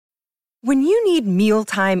When you need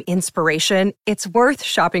mealtime inspiration, it's worth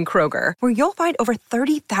shopping Kroger, where you'll find over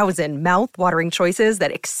 30,000 mouth-watering choices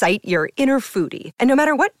that excite your inner foodie. And no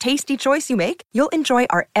matter what tasty choice you make, you'll enjoy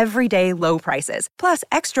our everyday low prices, plus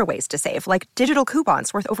extra ways to save, like digital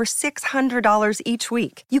coupons worth over $600 each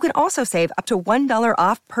week. You can also save up to $1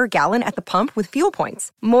 off per gallon at the pump with fuel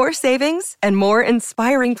points. More savings and more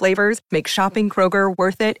inspiring flavors make shopping Kroger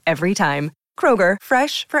worth it every time. Kroger,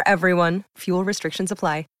 fresh for everyone. Fuel restrictions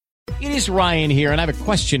apply. It is Ryan here, and I have a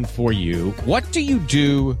question for you. What do you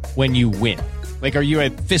do when you win? Like, are you a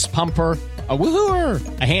fist pumper, a woo-hooer,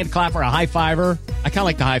 a hand clapper, a high-fiver? I kind of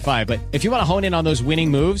like the high-five, but if you want to hone in on those winning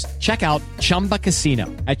moves, check out Chumba Casino.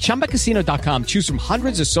 At ChumbaCasino.com, choose from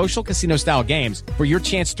hundreds of social casino-style games for your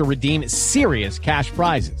chance to redeem serious cash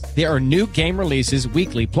prizes. There are new game releases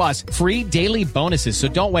weekly, plus free daily bonuses, so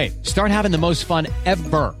don't wait. Start having the most fun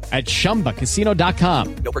ever at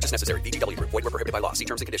ChumbaCasino.com. No purchase necessary. VGW Group. Void where prohibited by law. See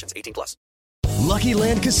terms and conditions. 18+. Lucky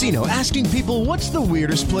Land Casino, asking people, what's the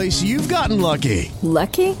weirdest place you've gotten lucky?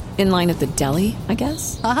 Lucky? In line at the deli, I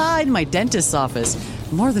guess? Aha, in my dentist's office.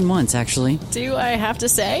 More than once, actually. Do I have to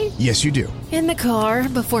say? Yes, you do. In the car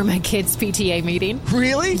before my kids' PTA meeting.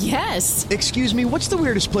 Really? Yes. Excuse me, what's the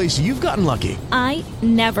weirdest place you've gotten lucky? I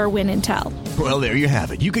never win and tell. Well, there you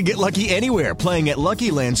have it. You can get lucky anywhere, playing at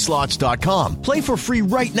LuckyLandSlots.com. Play for free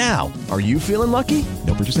right now. Are you feeling lucky?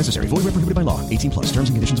 No purchase necessary. Void where prohibited by law. 18+. Terms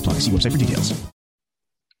and conditions apply. See website for details.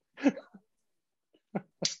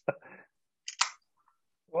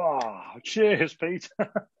 Wow! Cheers,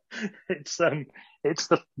 Peter. It's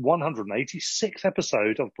the 186th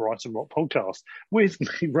episode of Brighton Rock Podcast with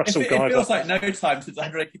me, Russell Guyver. It feels like no time since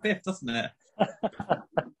 185th, doesn't it?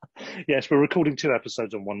 Yes, we're recording 2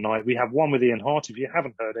 episodes on one night. We have one with Ian Hart. If you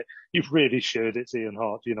haven't heard it, you really should. It's Ian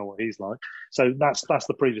Hart. You know what he's like. So that's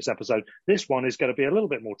the previous episode. This one is going to be a little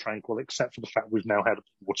bit more tranquil, except for the fact we've now had a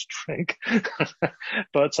bit more to drink.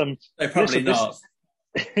 But probably not.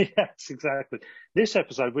 Yes, exactly. This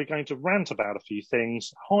episode, we're going to rant about a few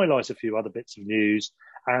things, highlight a few other bits of news,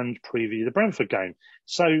 and preview the Brentford game.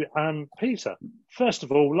 So, Peter, first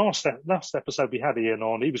of all, last episode we had Ian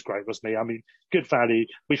on. He was great, wasn't he? I mean, good value.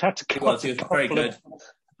 We've had to cut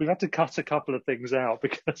a couple of things out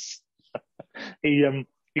because he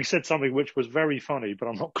said something which was very funny, but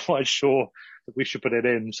I'm not quite sure that we should put it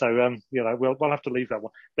in. So, we'll have to leave that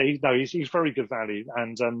one. But he's very good value,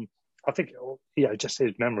 and I think, just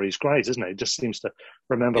his memory is great, isn't it? It just seems to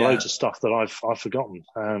remember loads of stuff that I've forgotten,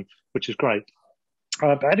 which is great.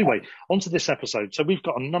 But anyway, on to this episode. So we've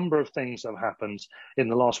got a number of things that have happened in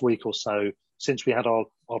the last week or so since we had our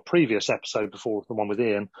previous episode before, the one with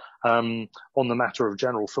Ian, on the matter of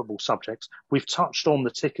general football subjects. We've touched on the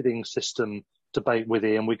ticketing system debate with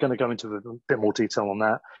Ian. We're going to go into a bit more detail on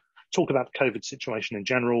that, talk about the COVID situation in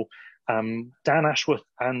general. Dan Ashworth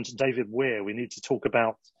and David Weir, we need to talk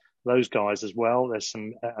about those guys as well. There's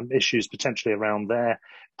some issues potentially around their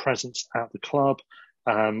presence at the club,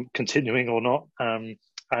 continuing or not. And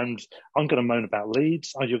I'm going to moan about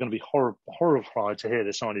Leeds. You're going to be horrified to hear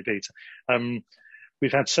this, aren't you, Peter?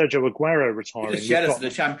 We've had Sergio Aguero retiring. Just jealous of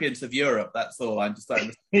the champions of Europe, that's all. I'm just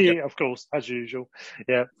like, yeah, of course, as usual.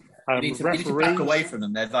 Yeah. You need to back away from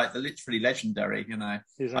them. They're literally legendary, you know.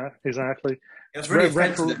 Exactly. It was really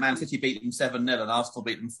offensive that Man City beat them 7-0 and Arsenal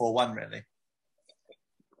beat them 4-1, really.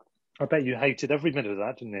 I bet you hated every minute of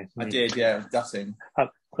that, didn't you? I did, yeah. It was gutting.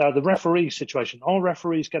 The referee situation. Are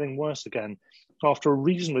referees getting worse again? After a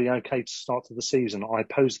reasonably okay start to the season, I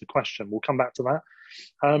posed the question. We'll come back to that.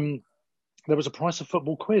 There was a Price of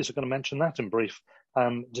Football quiz. We're going to mention that in brief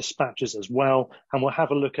dispatches as well. And we'll have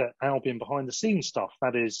a look at Albion behind-the-scenes stuff.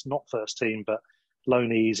 That is not first team, but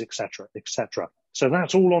loanees, etc., etc. So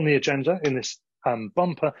that's all on the agenda in this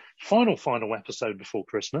bumper final episode before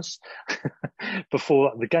Christmas,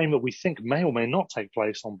 before the game that we think may or may not take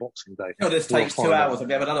place on Boxing Day. This takes 2 hours and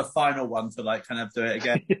we have another final one to kind of do it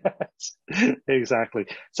again. Yes, exactly.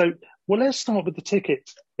 So, let's start with the ticket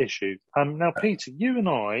issue. Now, Peter, you and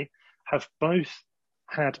I have both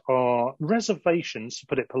had our reservations, to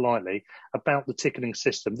put it politely, about the ticketing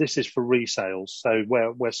system. This is for resales, so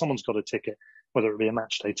where someone's got a ticket, whether it be a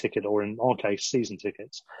match day ticket or, in our case, season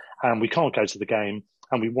tickets, and we can't go to the game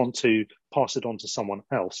and we want to pass it on to someone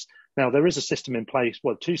else. Now, there is a system in place,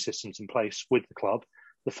 2 systems in place with the club.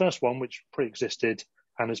 The first one, which pre-existed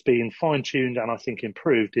and has been fine-tuned and I think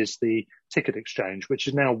improved, is the ticket exchange,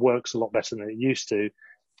 which now works a lot better than it used to.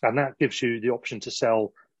 And that gives you the option to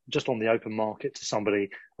sell just on the open market to somebody.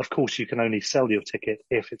 Of course, you can only sell your ticket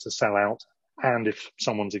if it's a sellout and if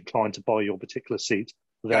someone's inclined to buy your particular seat.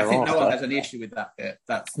 I think no one has an issue with that bit.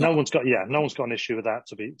 No one's got an issue with that,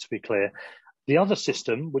 to be clear. The other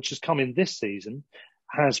system, which has come in this season,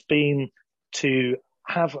 has been to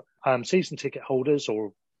have season ticket holders,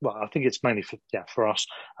 or well, I think it's mainly for us,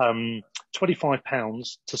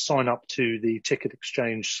 £25 to sign up to the ticket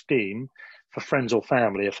exchange scheme for friends or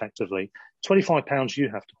family, effectively. £25 you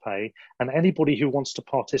have to pay, and anybody who wants to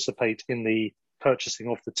participate in the purchasing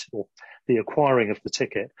of or the acquiring of the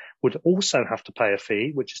ticket would also have to pay a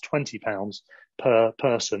fee, which is £20 per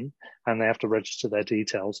person, and they have to register their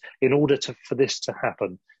details in order for this to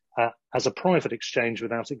happen as a private exchange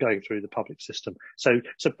without it going through the public system. So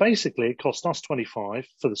basically, it cost us £25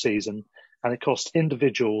 for the season, and it cost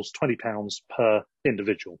individuals £20 per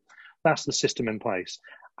individual. That's the system in place,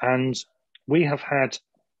 and we have had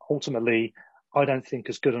ultimately, I don't think,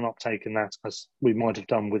 as good an uptake in that as we might have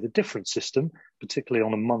done with a different system, particularly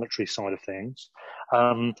on the monetary side of things.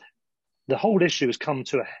 The whole issue has come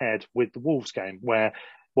to a head with the Wolves game, where,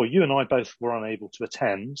 well, you and I both were unable to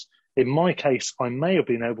attend. In my case, I may have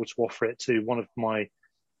been able to offer it to one of my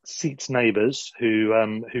seats neighbours who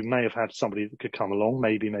may have had somebody that could come along,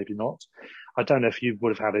 maybe not. I don't know if you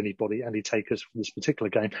would have had any takers for this particular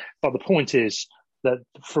game. But the point is that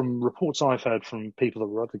from reports I've heard from people that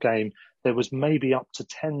were at the game, there was maybe up to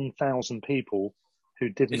 10,000 people who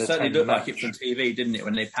didn't attend. It certainly looked like it from TV, didn't it,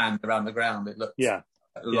 when they panned around the ground? It looked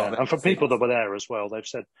and from people that were there as well, they've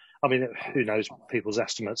said, I mean, who knows what people's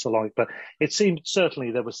estimates are like, but it seemed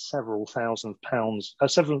certainly there was several thousand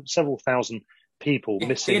people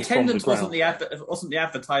missing. The attendance from the ground. wasn't the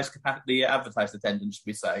advertised attendance, should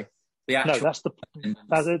we say? No,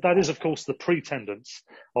 that is of course the pretendance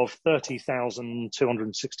of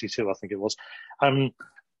 30,262, I think it was.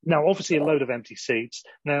 Now, obviously, a load of empty seats.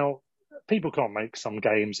 Now, people can't make some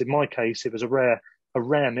games. In my case, it was a rare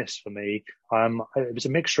miss for me. It was a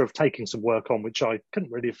mixture of taking some work on, which I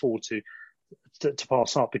couldn't really afford to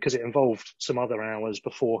pass up because it involved some other hours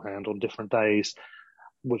beforehand on different days,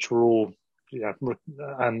 which were all, basically.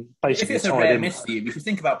 If it's a rare miss for you, you should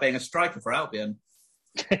think about being a striker for Albion.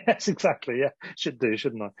 Yes, exactly. Yeah, should do,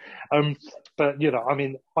 shouldn't I? But I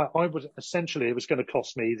mean, I would essentially, it was going to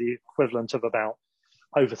cost me the equivalent of about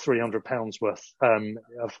over £300 worth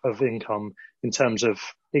of income in terms of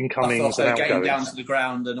incomings and outgoings. Getting down to the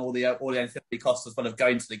ground and all the ancillary costs as well of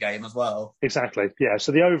going to the game as well. Exactly. Yeah.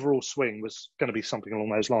 So the overall swing was going to be something along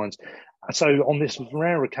those lines. So on this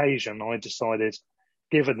rare occasion, I decided,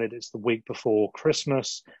 given that it's the week before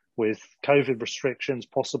Christmas, with COVID restrictions,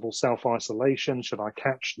 possible self-isolation, should I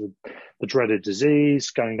catch the dreaded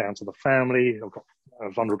disease, going down to the family, I've got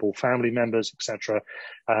vulnerable family members, etc.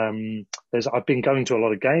 I've been going to a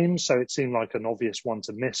lot of games, so it seemed like an obvious one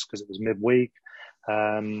to miss because it was midweek,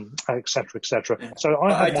 etc., etc. Yeah. So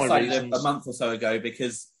I had my reasons. A month or so ago,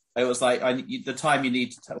 because it was like the time you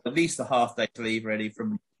need to at least a half day to leave ready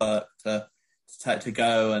from work to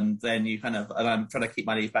go, and then and I'm trying to keep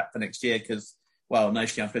my leave back for next year because, well,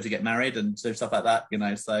 notionally I'm supposed to get married and so stuff like that,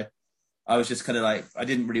 so I was just kind of like, I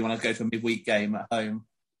didn't really want to go to a midweek game at home.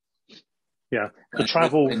 Yeah, the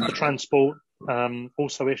travel, the transport,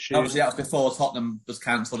 also issues. Obviously, that was before Tottenham was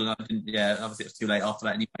cancelled, and obviously it was too late after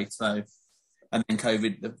that anyway. So, and then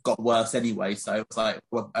COVID got worse anyway. So it was like,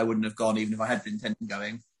 well, I wouldn't have gone even if I had been intending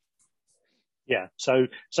going. Yeah, so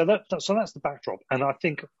that's the backdrop, and I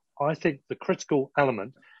think the critical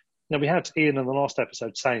element. Now, we had Ian in the last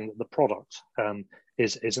episode saying that the product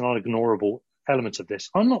is an unignorable element of this.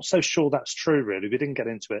 I'm not so sure that's true, really. We didn't get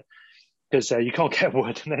into it because you can't get a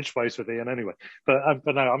word in edgeways with Ian anyway. But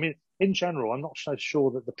no, I mean, in general, I'm not so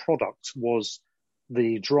sure that the product was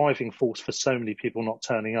the driving force for so many people not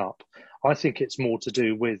turning up. I think it's more to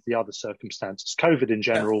do with the other circumstances. COVID in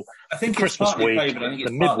general, I think Christmas week, the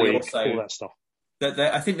midweek, all that stuff.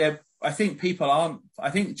 I think people aren't. I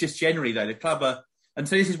think just generally though, the club are. And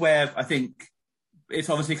so this is where I think it's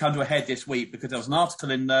obviously come to a head this week because there was an article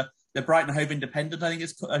in the Brighton and Hove Independent, I think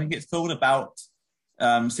it's called, about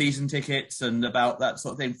season tickets and about that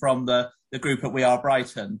sort of thing from the group at We Are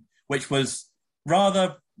Brighton, which was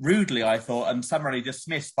rather rudely, I thought, and summarily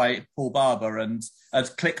dismissed by Paul Barber and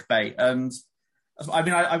as clickbait. And I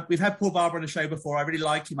mean, we've had Paul Barber on the show before. I really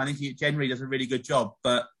like him. I think he generally does a really good job,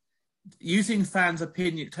 but using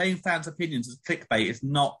claiming fans' opinions as clickbait is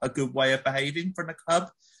not a good way of behaving from the club.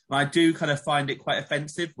 And I do kind of find it quite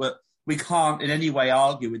offensive, but we can't in any way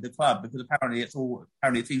argue with the club because apparently it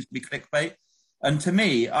seems to be clickbait. And to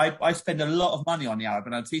me, I spend a lot of money on the Arab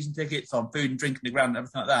and on season tickets, on food and drink in the ground and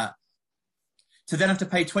everything like that. To then have to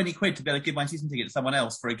pay 20 quid to be able to give my season ticket to someone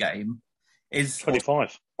else for a game is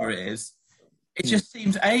 25. Or it is. It just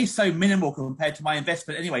seems so minimal compared to my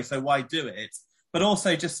investment anyway. So why do it? But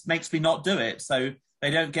also just makes me not do it. So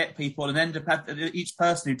they don't get people and end up each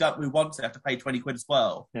person who wants it have to pay 20 quid as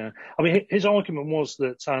well. Yeah. I mean, his argument was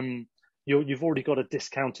that you've already got a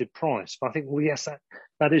discounted price. But I think, well, yes,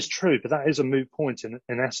 that is true, but that is a moot point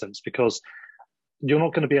in essence, because you're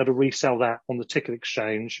not going to be able to resell that on the ticket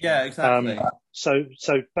exchange. Yeah, exactly. So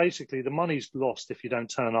basically, the money's lost if you don't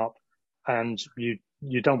turn up, and you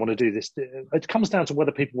don't want to do this. It comes down to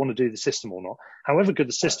whether people want to do the system or not. However good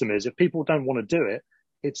the system is, if people don't want to do it,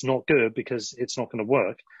 it's not good because it's not going to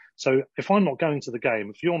work. So if I'm not going to the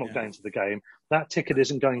game, if you're not going to the game, that ticket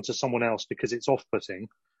isn't going to someone else because it's off-putting,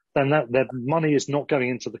 then that money is not going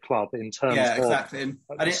into the club in terms exactly.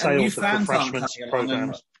 of sales of refreshments,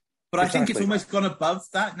 programs. But I think it's almost gone above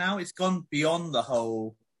that now. It's gone beyond the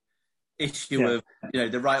whole issue of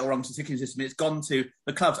the right or wrong ticketing system. It's gone to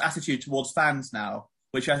the club's attitude towards fans now,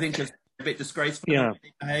 which I think is a bit disgraceful. Yeah,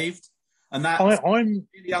 behaved, and that I'm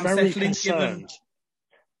really very concerned.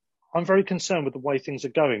 I'm very concerned with the way things are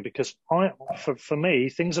going because for me,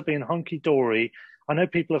 things have been hunky dory. I know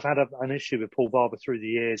people have had an issue with Paul Barber through the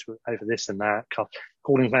years over this and that,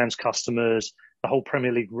 calling fans customers, the whole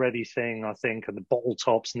Premier League ready thing, I think, and the bottle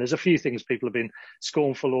tops. And there's a few things people have been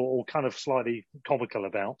scornful or kind of slightly comical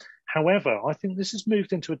about. However, I think this has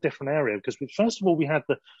moved into a different area because first of all, we had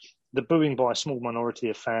the booing by a small minority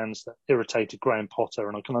of fans that irritated Graham Potter,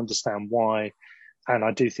 and I can understand why. And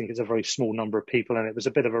I do think it's a very small number of people, and it was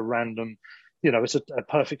a bit of a random, it's a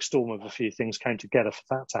perfect storm of a few things came together for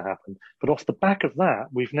that to happen. But off the back of that,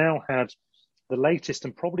 we've now had the latest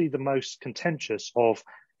and probably the most contentious of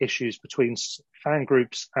issues between fan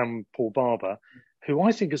groups and Paul Barber, who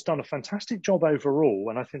I think has done a fantastic job overall.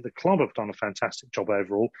 And I think the club have done a fantastic job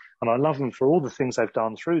overall. And I love them for all the things they've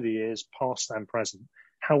done through the years, past and present.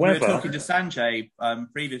 However, we were talking to Sanjay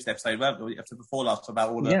previous episode, before last,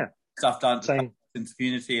 about all the stuff done into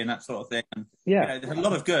community and that sort of thing. And, there's a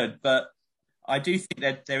lot of good, but I do think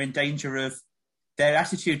that they're in danger of their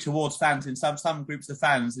attitude towards fans in some groups of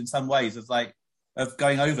fans in some ways of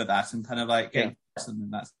going over that and kind of like getting in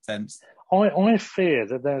that sense. I fear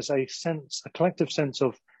that there's a collective sense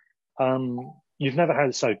of you've never had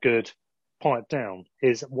it so good, pipe down,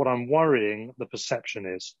 is what I'm worrying the perception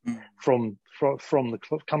is from the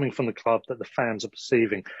club, coming from the club, that the fans are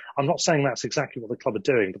perceiving. I'm not saying that's exactly what the club are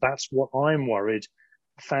doing, but that's what I'm worried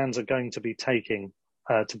fans are going to be taking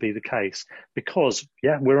to be the case. Because,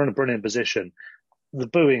 we're in a brilliant position. The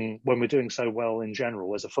booing, when we're doing so well in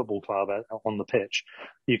general as a football club on the pitch,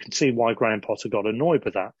 you can see why Graham Potter got annoyed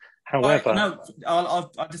with that. However...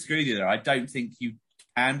 I'll disagree with you there. I don't think you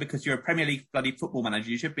can, because you're a Premier League bloody football manager.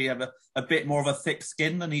 You should have a bit more of a thick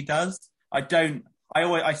skin than he does. I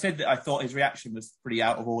said that I thought his reaction was pretty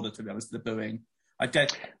out of order, to be honest, to the booing.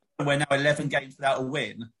 We're now 11 games without a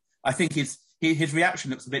win. I think his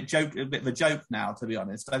reaction looks a bit of a joke now, to be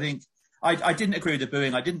honest. I think I didn't agree with the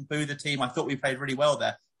booing. I didn't boo the team. I thought we played really well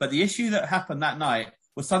there. But the issue that happened that night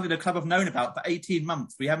was something the club have known about for 18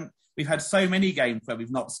 months. We've had so many games where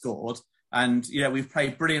we've not scored, and we've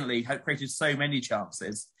played brilliantly, created so many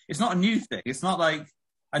chances. It's not a new thing. It's not like,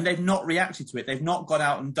 and they've not reacted to it. They've not gone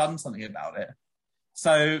out and done something about it.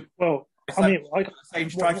 So, the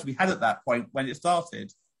same strikes we had at that point when it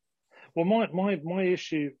started. Well, my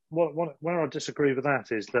issue, where I disagree with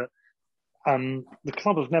that, is that the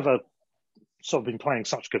club have never sort of been playing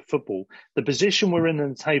such good football. The position we're in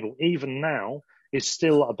the table, even now, is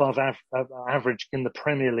still above average in the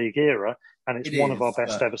Premier League era, and it's one of our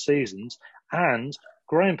best ever seasons. And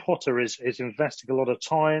Graham Potter is investing a lot of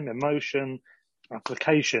time, emotion,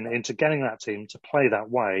 application into getting that team to play that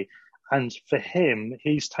way. And for him,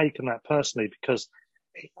 he's taken that personally, because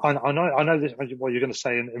I know this, what you're going to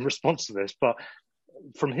say in response to this, but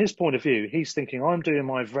from his point of view, he's thinking, I'm doing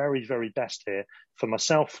my very, very best here for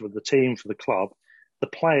myself, for the team, for the club. The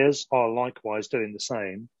players are likewise doing the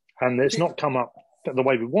same. And it's not come up the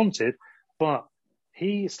way we wanted, but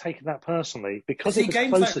he's taken that personally because it was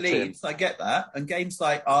games closer like Leeds, to him. I get that. And games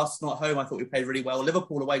like Arsenal at home, I thought we played really well.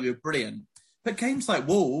 Liverpool away, we were brilliant. But games like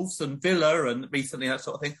Wolves and Villa and recently that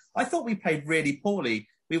sort of thing, I thought we played really poorly.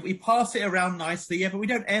 We pass it around nicely, but we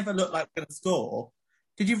don't ever look like we're going to score.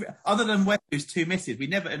 Did you, other than Webber's two misses, we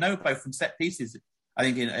never know both from set pieces.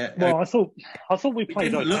 I think. I thought we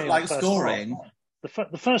played. Didn't look like scoring.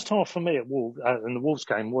 The first half for me at Wolves in the Wolves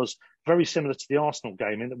game was very similar to the Arsenal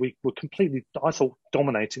game in that we were completely, I thought,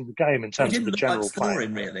 dominating the game in terms of the general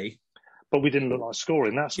scoring, play. Really. But we didn't look like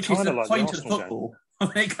scoring. That's kind of like the Arsenal football game.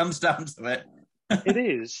 When it comes down to it. It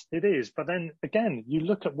is. But then again, you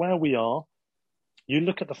look at where we are. You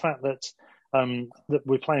look at the fact that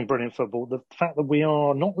we're playing brilliant football, the fact that we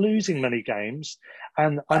are not losing many games,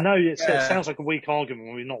 and I know it sounds like a weak argument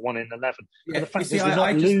when we've not won in 11, but the fact is we're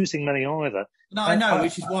not losing many either. No, I know,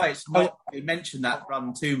 which is why it's not mentioned that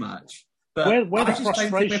run too much. But where I the just don't think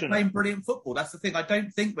frustration... we're playing brilliant football. That's the thing. I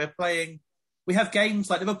don't think we're playing... We have games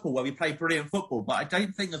like Liverpool where we play brilliant football, but I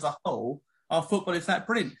don't think as a whole our football is that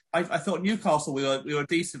brilliant. I thought Newcastle, we were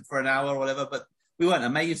decent for an hour or whatever, but we weren't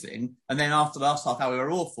amazing. And then after the last half hour, we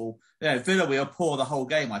were awful. Villa, we were poor the whole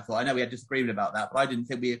game, I thought. I know we had disagreement about that, but I didn't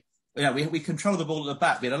think we controlled the ball at the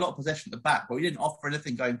back. We had a lot of possession at the back, but we didn't offer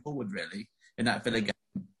anything going forward, really, in that Villa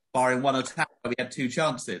game, barring one attack where we had 2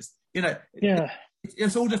 chances.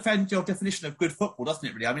 It's all depends your definition of good football, doesn't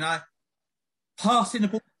it, really? I mean, passing the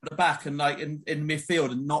ball at the back and like in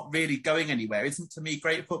midfield and not really going anywhere isn't, to me,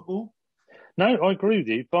 great football. No, I agree with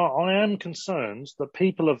you, but I am concerned that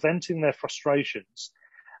people are venting their frustrations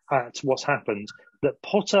at what's happened. That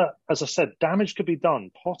Potter, as I said, damage could be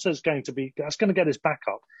done. Potter's going to get his back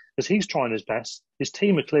up because he's trying his best. His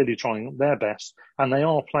team are clearly trying their best, and they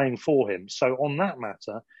are playing for him. So on that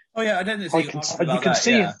matter, I don't think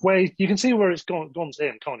you can see where it's gone to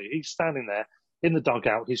him, can't you? He's standing there in the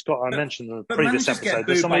dugout. He's got. I mentioned in the previous episode.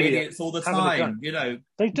 There's some idiots all the time.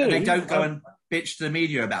 They do. They don't go and bitch to the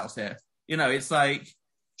media about it. It's like...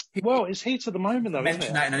 it's heat of the moment, though, isn't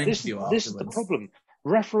it? That in an interview this is the problem.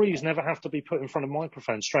 Referees never have to be put in front of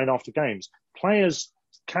microphones straight after games. Players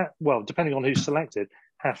depending on who's selected,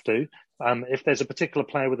 have to. If there's a particular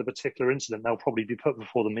player with a particular incident, they'll probably be put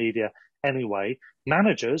before the media anyway.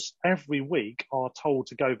 Managers, every week, are told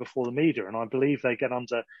to go before the media, and I believe they get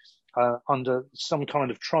under some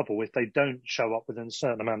kind of trouble if they don't show up within a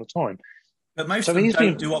certain amount of time. But most of them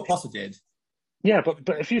don't do what Potter did. Yeah, but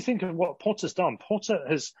if you think of what Potter's done, Potter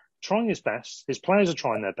has trying his best. His players are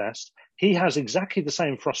trying their best. He has exactly the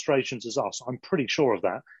same frustrations as us. I'm pretty sure of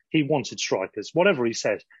that. He wanted strikers. Whatever he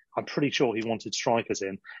said, I'm pretty sure he wanted strikers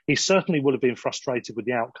in. He certainly would have been frustrated with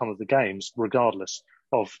the outcome of the games, regardless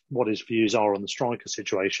of what his views are on the striker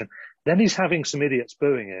situation. Then he's having some idiots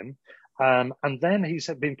booing him. And then he's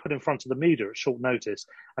been put in front of the media at short notice,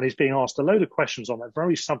 and he's being asked a load of questions on that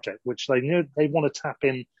very subject, which they knew they want to tap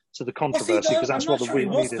in to the controversy because that's what the media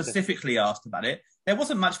was specifically asked about it. There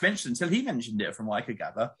wasn't much mentioned until he mentioned it, from what I could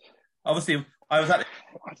gather. Obviously, I was at.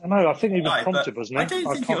 I don't know. I think he was prompted, wasn't he? I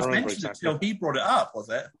don't think it was mentioned until he brought it up. Was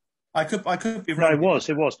it? I could be wrong. No,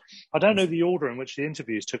 it was. I don't know the order in which the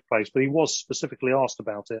interviews took place, but he was specifically asked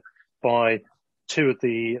about it by 2 of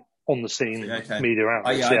the on the scene media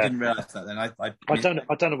outlets. I didn't realise that. Then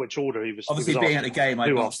I don't know which order he was. Obviously, being at the game,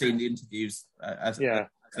 I've not seen the interviews as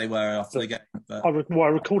they were after the game. But... I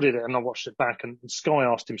recorded it and I watched it back, and Sky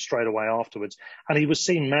asked him straight away afterwards, and he was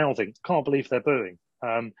seen mouthing, "Can't believe they're booing."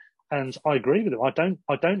 And I agree with him. I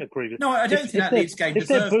don't agree with. No, I don't think that Leeds game deserved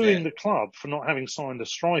it. If they're booing the club for not having signed a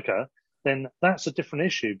striker, then that's a different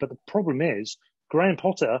issue. But the problem is, Graham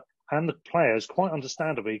Potter and the players, quite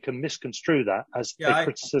understandably, can misconstrue that as a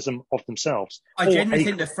criticism of themselves. I genuinely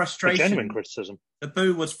think the frustration, a genuine criticism. The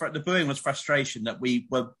booing was frustration that we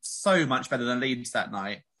were so much better than Leeds that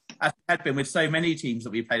night, as it had been with so many teams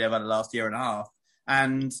that we played over the last year and a half,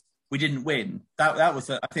 and we didn't win. That was,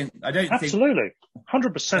 absolutely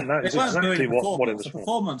 100%. That is exactly what it was. The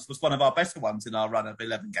performance was one of our better ones in our run of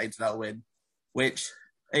 11 games without a win, which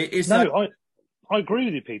is I agree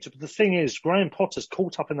with you, Peter, but the thing is, Graham Potter's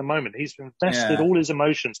caught up in the moment. He's invested all his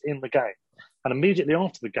emotions in the game. And immediately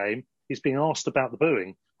after the game, he's being asked about the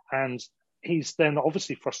booing. And he's then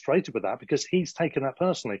obviously frustrated with that because he's taken that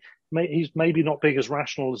personally. He's maybe not being as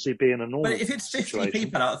rational as he'd be in a normal situation. But if it's 50 situation.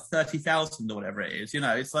 People out of 30,000 or whatever it is,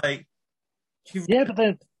 it's like... Yeah,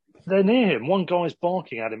 but they're near him. One guy's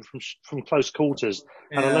barking at him from close quarters,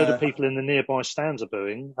 and a load of people in the nearby stands are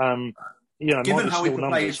booing. Given how we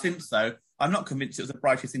played since, though, I'm not convinced it was the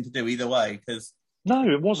brightest thing to do either way. Because no,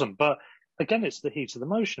 it wasn't. But again, it's the heat of the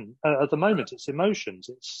motion. At the moment, it's emotions.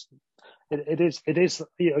 It is.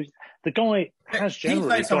 The guy has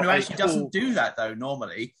generally. He's someone who actually doesn't do that, though.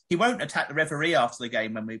 Normally, he won't attack the referee after the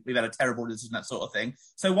game when we've had a terrible decision, that sort of thing.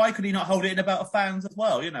 So why could he not hold it in about the fans as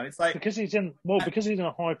well? It's like because he's in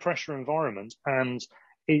a high pressure environment, and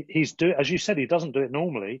as you said, he doesn't do it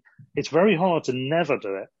normally. It's very hard to never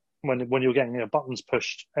do it. When you're getting buttons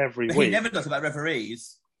pushed every week. He never does about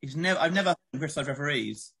referees. I've never criticised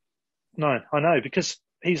referees. No, I know, because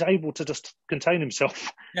he's able to just contain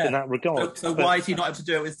himself in that regard. So why is he not able to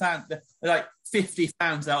do it with fans? Like 50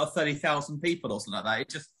 fans out of 30,000 people or something like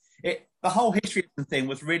that. The whole history of the thing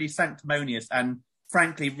was really sanctimonious and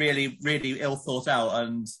frankly really, really ill thought out.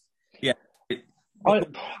 And I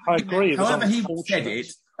agree. However he said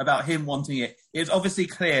it about him wanting it, it's obviously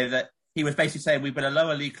clear that he was basically saying we've been a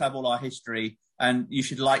lower league club all our history and you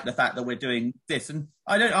should like the fact that we're doing this. And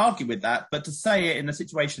I don't argue with that, but to say it in the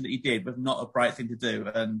situation that he did was not a bright thing to do.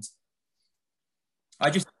 And I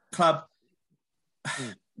just, club,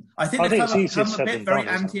 I think it's the easier club said have a than bit very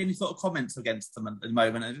done, isn't anti it? any sort of comments against them at the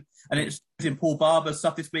moment, and it shows in Paul Barber's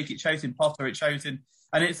stuff this week. It shows in Potter. It shows in,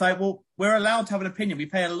 and it's like, well, we're allowed to have an opinion. We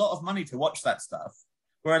pay a lot of money to watch that stuff.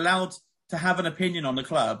 We're allowed to have an opinion on the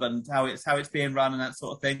club and how it's being run and that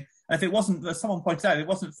sort of thing. And if it wasn't, as someone pointed out, it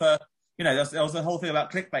wasn't for, you know, there was a whole thing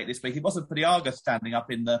about clickbait this week. It wasn't for the Argus standing up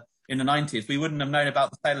in the 90s. We wouldn't have known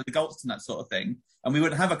about the sale of the Galston, that sort of thing, and we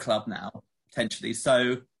wouldn't have a club now potentially.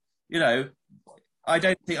 So, you know, I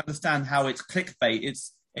don't understand how it's clickbait.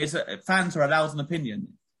 It's fans are allowed an opinion,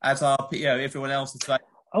 as are, you know, everyone else is like.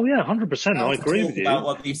 Oh yeah, 100%. I agree with you about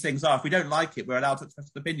what these things are. If we don't like it, we're allowed to express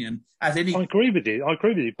an opinion. As any, I agree with you.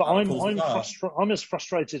 But I'm I'm as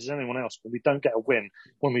frustrated as anyone else when we don't get a win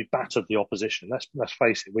when we've battered the opposition. Let's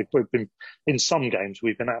face it. We've been in some games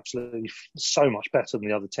we've been absolutely so much better than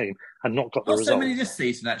the other team and not got the result. Not so many this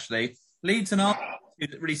season actually. Leeds and Arsenal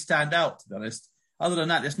that really stand out, to be honest. Other than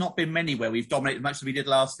that, there's not been many where we've dominated as much as we did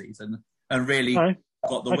last season and really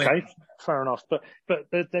got the win. Okay, fair enough. But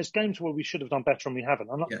there's games where we should have done better and we haven't.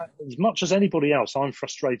 As much as anybody else, I'm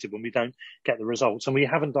frustrated when we don't get the results. And we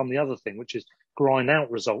haven't done the other thing, which is grind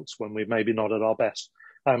out results when we're maybe not at our best.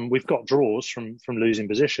 We've got draws from losing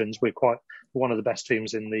positions. We're quite one of the best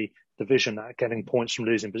teams in the division at getting points from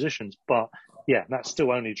losing positions. But yeah, that's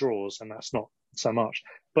still only draws and that's not so much.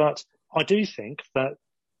 But I do think that,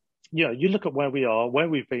 yeah, you look at where we are, where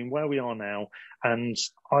we've been, where we are now, and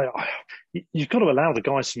you've got to allow the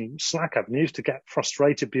guys some slack, haven't you, to get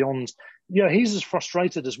frustrated beyond. Yeah, he's as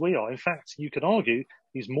frustrated as we are. In fact, you could argue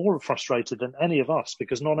he's more frustrated than any of us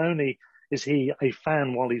because not only is he a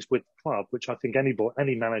fan while he's with the club, which I think any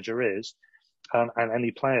manager is, and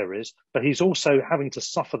any player is, but he's also having to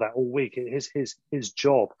suffer that all week. It is his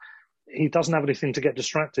job. He doesn't have anything to get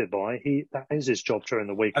distracted by. That is his job during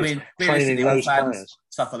the week. I mean, training those players.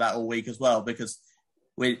 Suffer that all week as well because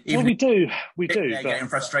we do. They're getting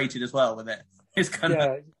frustrated as well with it. It's kind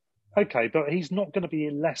of okay, but he's not going to be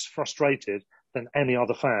less frustrated than any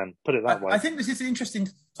other fan. Put it that way. I think this is interesting.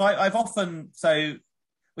 So I've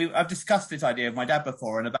discussed this idea with my dad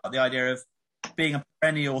before, and about the idea of being a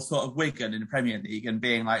perennial sort of Wigan in the Premier League and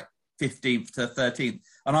being like 15th to 13th,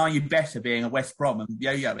 and are you better being a West Brom and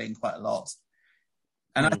yo-yoing quite a lot?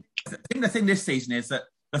 And I think the thing this season is that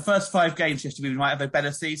the first 5 games yesterday we might have a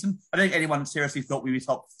better season. I don't think anyone seriously thought we'd be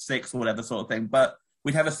top 6 or whatever sort of thing, but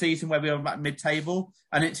we'd have a season where we were mid-table,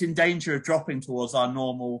 and it's in danger of dropping towards our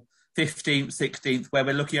normal 15th, 16th, where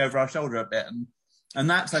we're looking over our shoulder a bit, and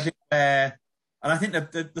that's I think where. And I think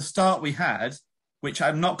the start we had, which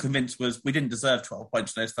I'm not convinced we didn't deserve 12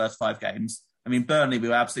 points in those first 5 games. I mean, Burnley, we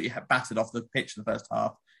were absolutely battered off the pitch in the first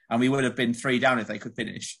half, and we would have been 3 down if they could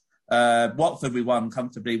finish. Watford, we won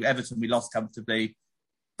comfortably. Everton, we lost comfortably.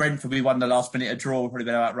 Brentford, we won the last minute. A draw would probably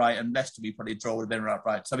been outright, and Leicester, we probably draw would have been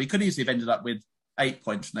outright. So we could easily have ended up with 8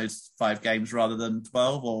 points in those 5 games rather than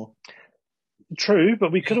 12. Or true,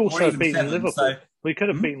 but we could also have beaten 7, Liverpool. So, we could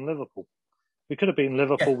have beaten Liverpool. We could have beaten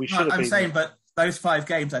Liverpool. Yeah, we should have. I'm saying, but those 5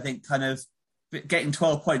 games, I think, kind of getting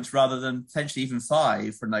 12 points rather than potentially even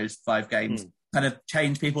 5 from those 5 games. Kind of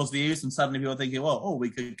change people's views, and suddenly people are thinking, well, we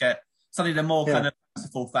could get suddenly the more kind of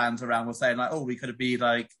merciful fans around were saying like, we could be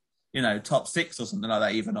like, you know, top 6 or something like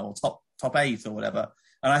that, even, or top 8 or whatever.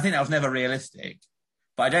 And I think that was never realistic.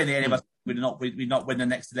 But I don't think any of us would not win the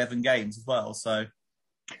next 11 games as well. So,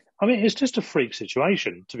 I mean, it's just a freak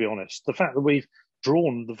situation, to be honest. The fact that we've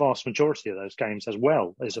drawn the vast majority of those games as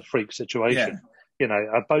well is a freak situation. Yeah. You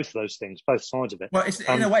know, both of those things, both sides of it. Well,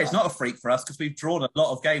 in a way, it's not a freak for us because we've drawn a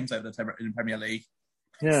lot of games over in the Premier League.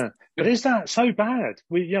 Yeah, but is that so bad?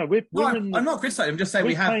 I'm not criticising. I'm just saying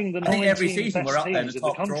we have. I think every season we're up there in the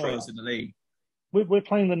top drawers in the league. We're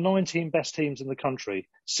playing the 19 best teams in the country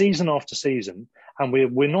season after season, and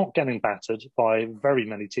we're not getting battered by very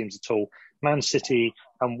many teams at all. Man City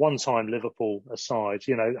and one time Liverpool aside,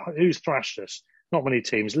 you know, who's thrashed us? Not many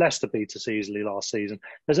teams. Leicester beat us easily last season.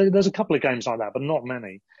 There's a couple of games like that, but not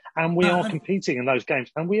many. And we are competing in those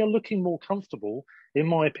games, and we are looking more comfortable, in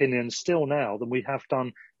my opinion, still now than we have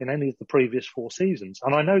done in any of the previous 4 seasons.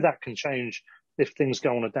 And I know that can change if things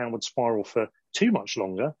go on a downward spiral for too much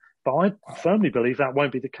longer, but I firmly believe that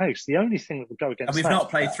won't be the case. The only thing that would go against and we've not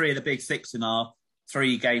played 3 of the big 6 in our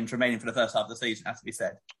 3 games remaining for the first half of the season, has to be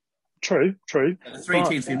said. True. The 3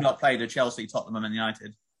 teams we've not played are Chelsea, Tottenham and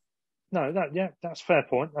that's a fair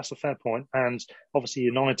point. That's a fair point. And obviously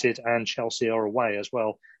United and Chelsea are away as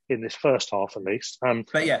well in this first half at least. I mean,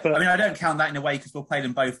 I don't count that in a way because we'll play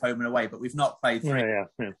them both home and away, but we've not played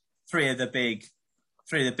 3 of the big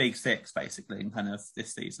 6 basically in kind of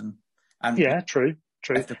this season. And true.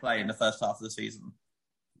 Have to play in the first half of the season.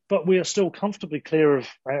 But we are still comfortably clear of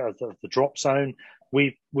the drop zone.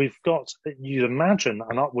 we've got, you'd imagine,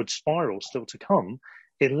 an upward spiral still to come,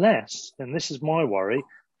 unless, and this is my worry,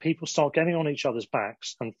 people start getting on each other's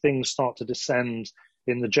backs and things start to descend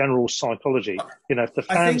in the general psychology. If the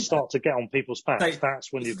fans start to get on people's backs,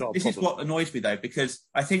 that's when you've got a problem. This is what annoys me, though, because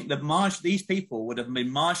I think these people would have been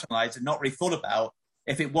marginalised and not really thought about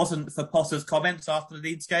if it wasn't for Potter's comments after the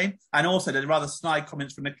Leeds game, and also the rather snide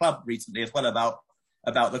comments from the club recently as well about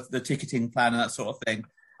the ticketing plan and that sort of thing.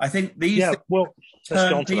 I think these let's go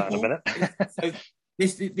on to that in a minute. So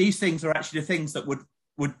these things are actually the things that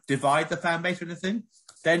would divide the fan base or anything.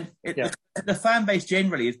 Then the fan base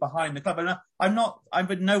generally is behind the club. And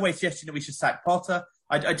I'm in no way suggesting that we should sack Potter.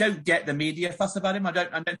 I don't get the media fuss about him. I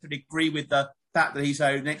don't really agree with the fact that he's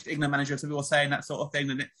a next England manager. Some people are saying that sort of thing,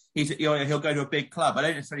 and he'll go to a big club. I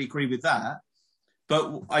don't necessarily agree with that,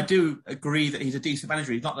 but I do agree that he's a decent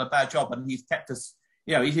manager. He's not done a bad job, and he's kept us.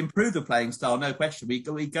 He's improved the playing style, no question. We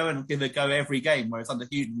go and give it a go every game, whereas under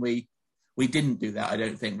Hughton we didn't do that. I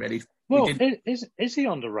don't think really. Well, is he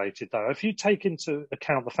underrated though? If you take into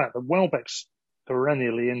account the fact that Welbeck's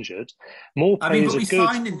perennially injured, Maupay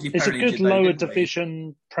is a good lower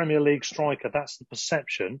division Premier League striker. That's the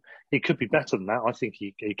perception. He could be better than that. I think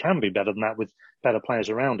he can be better than that with better players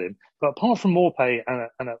around him. But apart from Maupay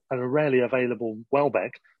and a rarely available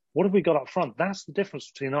Welbeck, what have we got up front? That's the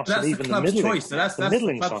difference between us and even the middling. Choice. So that's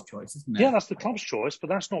the club's choice, isn't it? Yeah, that's the club's choice, but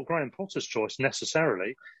that's not Graham Potter's choice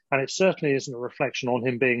necessarily. And it certainly isn't a reflection on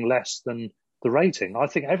him being less than the rating. I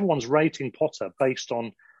think everyone's rating Potter based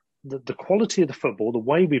on the quality of the football, the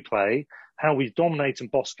way we play, how we dominate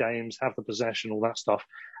and boss games, have the possession, all that stuff.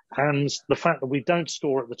 And the fact that we don't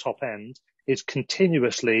score at the top end is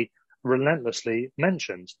continuously, relentlessly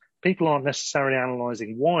mentioned. People aren't necessarily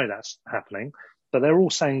analysing why that's happening, but they're all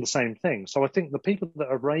saying the same thing. So I think the people that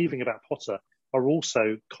are raving about Potter are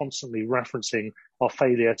also constantly referencing our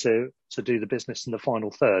failure to do the business in the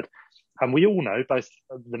final third. And we all know, both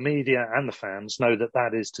the media and the fans know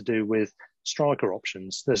that is to do with striker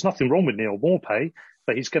options. There's nothing wrong with Neal Maupay,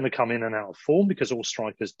 but he's going to come in and out of form because all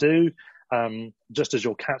strikers do, just as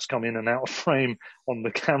your cats come in and out of frame on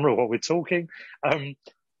the camera while we're talking.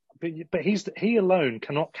 But he alone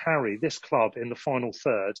cannot carry this club in the final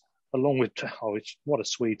third, along with, what a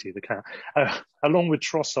sweetie, the cat, along with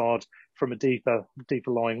Trossard from a deeper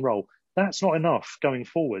lying role. That's not enough going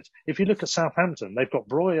forward. If you look at Southampton, they've got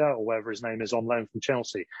Breuer, or whatever his name is, on loan from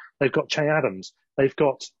Chelsea. They've got Che Adams. They've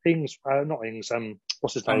got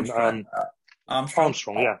what's his name?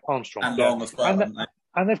 Armstrong. And Long as well.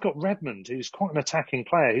 And they've got Redmond, who's quite an attacking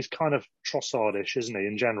player. He's kind of Trossard-ish, isn't he,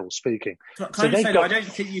 in general speaking? I don't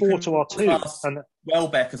think you can class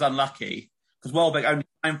Welbeck as unlucky, because Welbeck only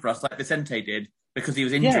signed for us like Vicente did because he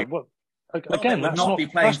was injured. Yeah, well, again, that's not be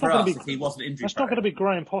playing for us if he wasn't injured. That's not going to be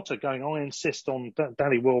Graham Potter going, I insist on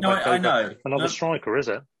Danny Welbeck over another striker, is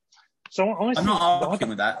it? So I'm not arguing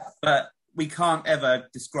with that, but we can't ever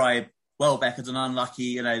describe Welbeck as an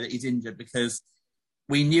unlucky, that he's injured, because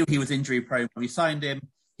we knew he was injury prone when we signed him.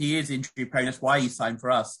 He is injury prone. That's why he signed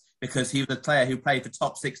for us, because he was a player who played for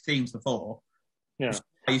top 6 teams before. Yeah.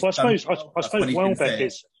 Well, I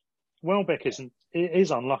suppose Welbeck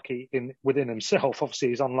is unlucky within himself. Obviously,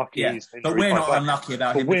 he's unlucky. Yeah, but we're not unlucky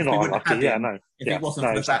about him. We're not unlucky. If it wasn't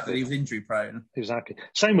for the fact that he was injury prone. Exactly.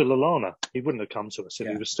 Same with Lallana. He wouldn't have come to us if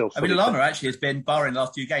he was still. Lallana actually has been, barring the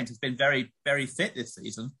last 2 games, has been very, very fit this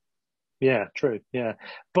season. Yeah, true. Yeah,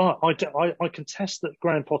 but I contest that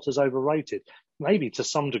Graham Potter's overrated. Maybe to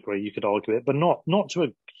some degree you could argue it, but not to a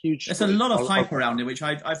huge. There's a lot of hype around him, which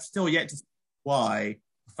I've still yet to see why.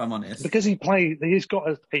 If I'm honest, because he's got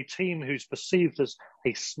a team who's perceived as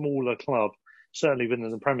a smaller club, certainly within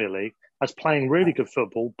the Premier League, as playing really good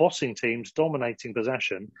football, bossing teams, dominating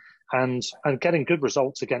possession, and getting good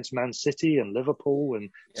results against Man City and Liverpool and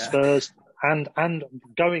Spurs, and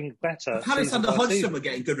going better. Palace under Hodgson were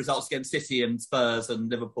getting good results against City and Spurs and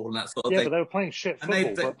Liverpool and that sort of thing. Yeah, but they were playing shit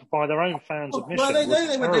football, but by their own fans' admission.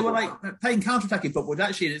 Well, they were like playing counter-attacking football, which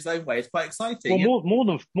actually in its own way is quite exciting. Well, more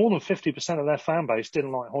than 50% of their fan base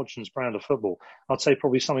didn't like Hodgson's brand of football. I'd say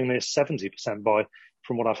probably something near 70%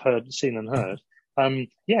 from what I've seen and heard.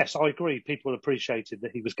 Yes, I agree. People appreciated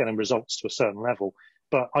that he was getting results to a certain level,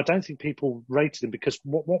 but I don't think people rated him because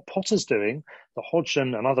what Potter's doing, the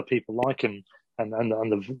Hodgson and other people like him, and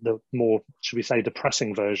the more, should we say,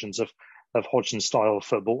 depressing versions of Hodgson's style of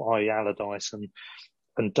football, i.e. Allardyce and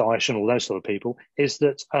Dyche and all those sort of people, is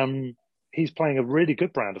that he's playing a really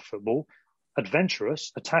good brand of football,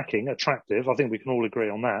 adventurous, attacking, attractive. I think we can all agree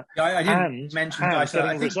on that. Yeah, I didn't mention Dyche. I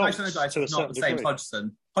think Dyche and Allardyce is not the same as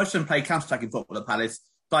Hodgson. Hodgson played counter-attacking football at Palace.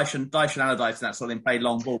 Dyche and Allardyce and that sort of thing played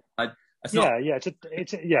long ball.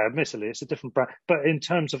 Admittedly, it's a different brand, but in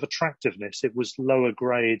terms of attractiveness, it was lower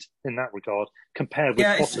grade in that regard compared with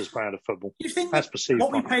Potter's brand of football. You think as perceived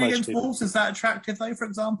what we by played most against people. Wolves is that attractive, though? For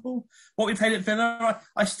example, what we played at Villa,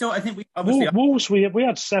 I think we Wolves. We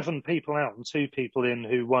had 7 people out and 2 people in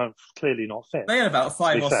who weren't clearly not fit. They had about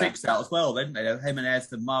 5 or 6 out as well, didn't they?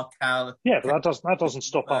 Jimenez and Marcal. Yeah, but that doesn't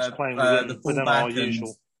stop us playing within our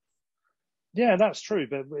usual. Yeah, that's true,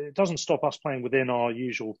 but it doesn't stop us playing within our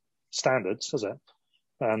usual standards, does it?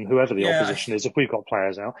 Whoever the opposition is, if we've got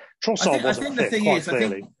players out. Trossard wasn't fit, quite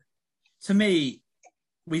clearly. To me,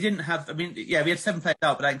 we didn't have... I mean, we had 7 players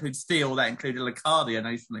out, but that includes Steele, that included Lacardia,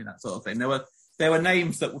 notionally, that sort of thing. There were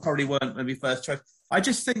names that probably weren't maybe first choice. I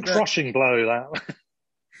just think that... Crushing blow, that.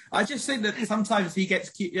 I just think that sometimes he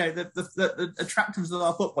gets... the attractiveness of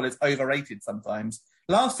our football is overrated sometimes.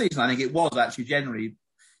 Last season, I think it was actually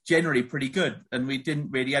generally pretty good, and we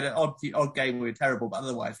didn't really... had an odd game where we were terrible, but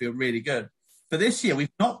otherwise we were really good. But this year, we've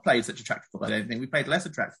not played such attractive football, I don't think. We played less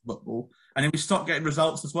attractive football, and then we stopped getting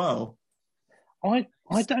results as well. I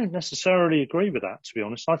don't necessarily agree with that, to be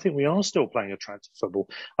honest. I think we are still playing attractive football.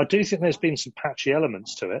 I do think there's been some patchy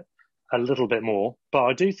elements to it, a little bit more, but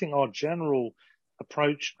I do think our general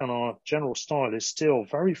approach and our general style is still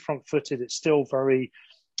very front-footed. It's still very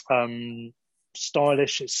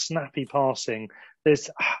stylish. It's snappy passing.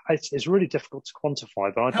 It's really difficult to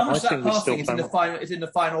quantify, but How much I think that passing is in the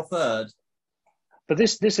final third? But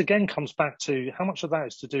this again comes back to how much of that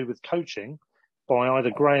is to do with coaching by either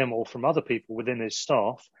Graham or from other people within his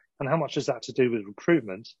staff, and how much is that to do with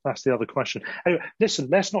recruitment? That's the other question. Anyway, listen,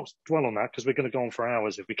 let's not dwell on that because we're going to go on for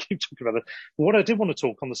hours if we keep talking about it. But what I did want to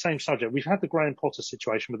talk on the same subject, we've had the Graham Potter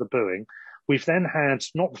situation with the booing. We've then had,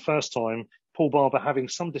 not the first time, Paul Barber having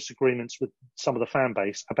some disagreements with some of the fan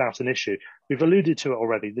base about an issue. We've alluded to it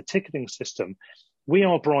already, the ticketing system. We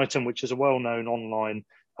Are Brighton, which is a well-known online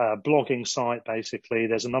blogging site, basically.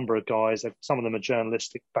 There's a number of guys, some of them are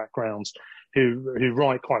journalistic backgrounds, who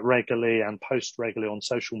write quite regularly and post regularly on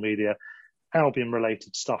social media,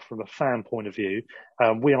 Albion-related stuff from a fan point of view.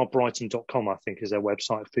 WeAreBrighton.com, I think, is their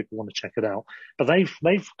website if people want to check it out. But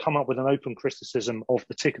they've come up with an open criticism of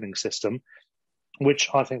the ticketing system, which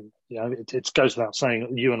I think, it goes without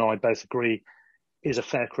saying, you and I both agree is a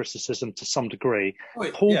fair criticism to some degree.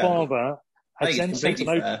 Paul Barber had then sent an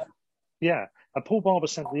open... Yeah, and Paul Barber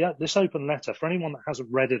sent this open letter for anyone that hasn't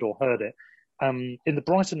read it or heard it. In the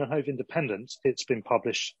Brighton and Hove Independent, it's been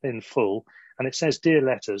published in full, and it says, "Dear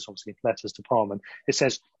Letters," obviously Letters Department. It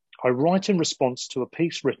says, "I write in response to a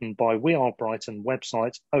piece written by We Are Brighton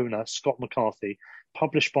website owner Scott McCarthy,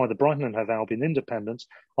 published by the Brighton and Hove Albion Independent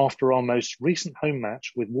after our most recent home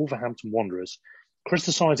match with Wolverhampton Wanderers,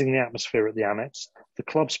 criticising the atmosphere at the Amex, the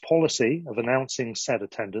club's policy of announcing said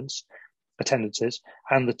attendances,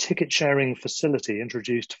 and the ticket sharing facility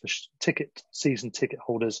introduced for season ticket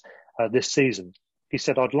holders this season." He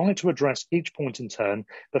said, "I'd like to address each point in turn,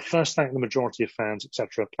 but first thank the majority of fans,"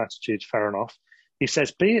 etc. Platitudes, fair enough. He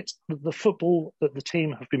says, "Be it the football that the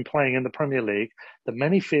team have been playing in the Premier League that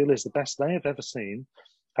many feel is the best they have ever seen,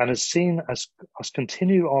 and has seen us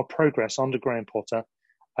continue our progress under Graham Potter,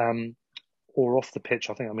 or off the pitch,"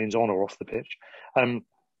 I think that means on or off the pitch,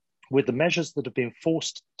 "with the measures that have been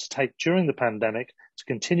forced to take during the pandemic to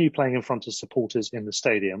continue playing in front of supporters in the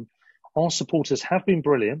stadium. Our supporters have been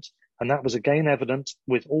brilliant, and that was again evident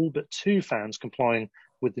with all but 2 fans complying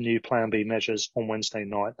with the new Plan B measures on Wednesday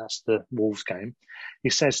night." That's the Wolves game. He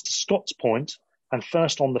says, to Scott's point, and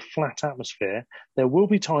first on the flat atmosphere, "There will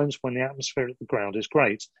be times when the atmosphere at the ground is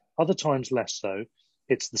great, other times less so.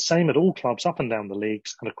 It's the same at all clubs up and down the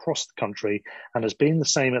leagues and across the country, and has been the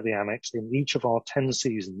same at the Amex in each of our 10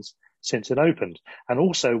 seasons since it opened, and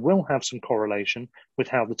also will have some correlation with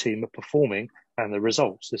how the team are performing and the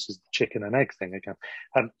results." This is the chicken and egg thing again.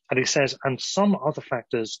 And he says, "and some other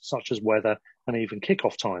factors such as weather and even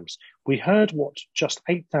kickoff times. We heard what just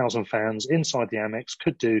 8,000 fans inside the Amex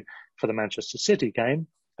could do for the Manchester City game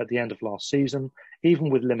at the end of last season. Even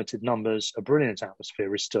with limited numbers, a brilliant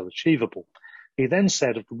atmosphere is still achievable." He then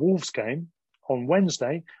said of the Wolves game, "On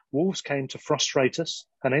Wednesday, Wolves came to frustrate us,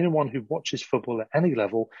 and anyone who watches football at any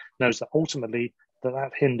level knows that ultimately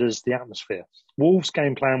that hinders the atmosphere. Wolves'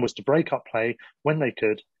 game plan was to break up play when they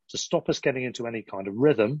could, to stop us getting into any kind of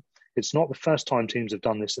rhythm. It's not the first time teams have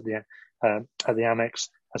done this at the Amex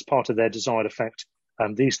as part of their desired effect.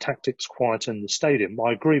 These tactics quieten the stadium."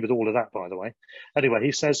 I agree with all of that, by the way. Anyway,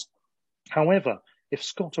 he says, "However, if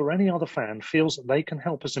Scott or any other fan feels that they can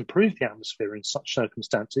help us improve the atmosphere in such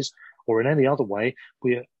circumstances or in any other way,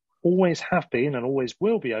 we always have been and always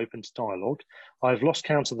will be open to dialogue. I've lost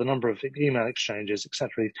count of the number of email exchanges,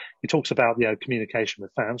 etc. He talks about communication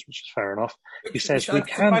with fans, which is fair enough. He says we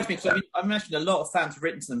can. Me, I imagine a lot of fans have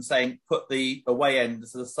written to them saying put the away end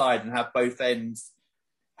to the side and have both ends.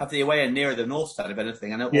 Have the away end nearer the north stand, if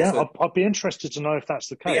anything. And I'd be interested to know if that's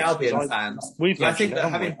the case. The Albion fans. I think that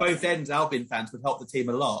having both ends Albion fans would help the team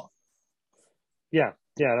a lot. Yeah,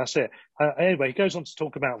 that's it. Anyway, he goes on to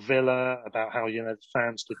talk about Villa, about how the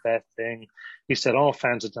fans did their thing. He said our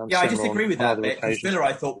fans have done. Yeah, I disagree with that bit. Because Villa,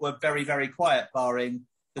 I thought, were very, very quiet, barring.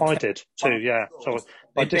 I did too. Yeah, so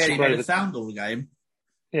they barely made a sound all the game.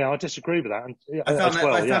 Yeah, I disagree with that. And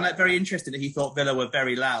I found that very interesting that he thought Villa were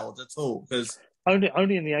very loud at all because.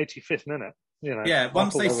 Only in the 85th minute, Yeah,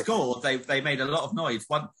 once they scored, they made a lot of noise.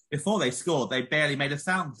 Before they scored, they barely made a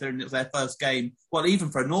sound considering it was their first game. Well, even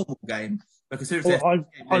for a normal game, because it was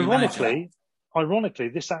ironically,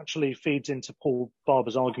 this actually feeds into Paul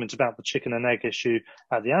Barber's argument about the chicken and egg issue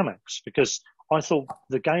at the Amex, because I thought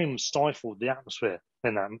the game stifled the atmosphere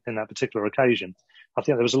in that particular occasion. I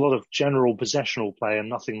think there was a lot of general possessional play and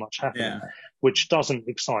nothing much happening, which doesn't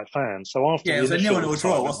excite fans. So after it was a 0-0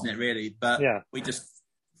 draw, wasn't it? Really, but we just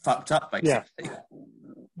fucked up basically. Yeah,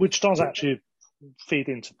 which does actually feed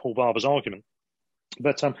into Paul Barber's argument.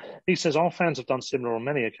 But he says our fans have done similar on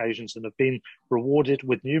many occasions and have been rewarded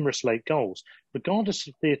with numerous late goals. Regardless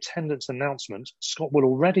of the attendance announcement, Scott will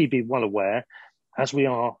already be well aware, as we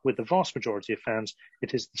are with the vast majority of fans,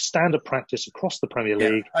 it is the standard practice across the Premier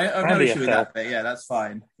League. I've no issue with that bit. Yeah, that's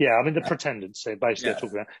fine. Yeah, I mean, the pretenders, basically,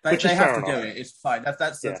 talking about. Which they have to do it. It's fine.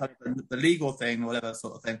 That's the legal thing or whatever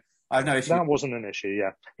sort of thing. I have no issue. That wasn't an issue,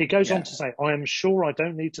 He goes on to say, I am sure I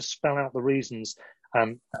don't need to spell out the reasons,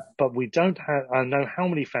 but we don't know how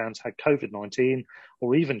many fans had COVID-19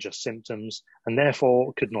 or even just symptoms and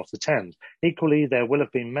therefore could not attend. Equally, there will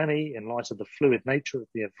have been many in light of the fluid nature of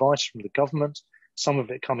the advice from the government, some of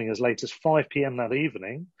it coming as late as 5 p.m. that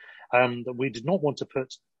evening, that we did not want to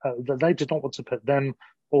put, that they did not want to put them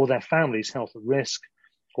or their families' health at risk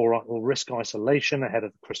or risk isolation ahead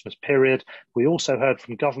of the Christmas period. We also heard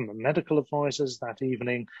from government medical advisors that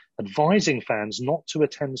evening advising fans not to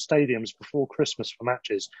attend stadiums before Christmas for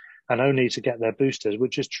matches and only to get their boosters,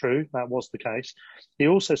 which is true. That was the case. He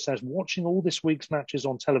also says, watching all this week's matches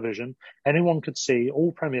on television, anyone could see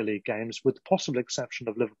all Premier League games with the possible exception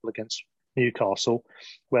of Liverpool against Newcastle,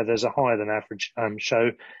 where there's a higher than average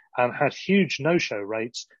show, had huge no-show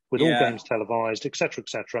rates with all games televised, etc.,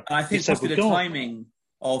 etc. I think possibly the timing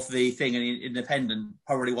of the thing in Independent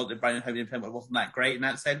probably wasn't Brighton Hove Independent wasn't that great in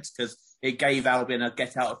that sense because it gave Albion a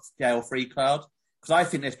get out of jail free card. Because I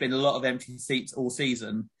think there's been a lot of empty seats all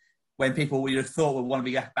season when people would have thought would want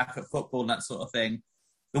to be back at football and that sort of thing.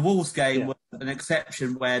 The Wolves game was an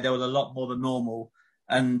exception where there was a lot more than normal,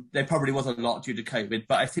 and there probably was a lot due to COVID.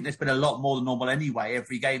 But I think there's been a lot more than normal anyway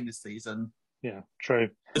every game this season. Yeah, true.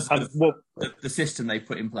 The system they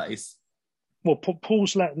put in place. Well,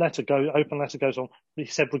 Paul's open letter goes on. He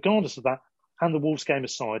said, regardless of that, and the Wolves game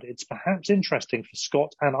aside, it's perhaps interesting for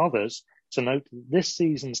Scott and others to note that this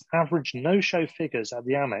season's average no-show figures at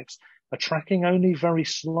the Amex are tracking only very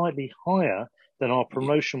slightly higher than our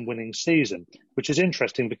promotion-winning season, which is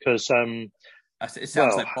interesting because... it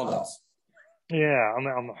sounds like bollocks. Yeah,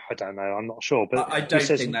 I don't know. I'm not sure. But I don't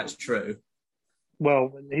think that's true.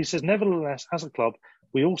 Well, he says, nevertheless, as a club,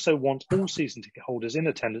 we also want all season ticket holders in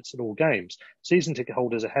attendance at all games. Season ticket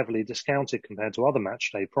holders are heavily discounted compared to other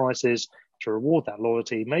match day prices. To reward that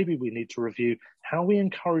loyalty, maybe we need to review how we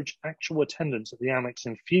encourage actual attendance at the Amex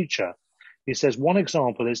in future. He says one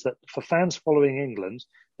example is that for fans following England,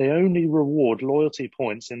 they only reward loyalty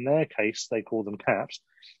points, in their case, they call them caps,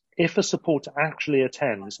 if a supporter actually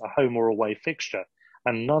attends a home or away fixture,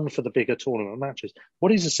 and none for the bigger tournament matches.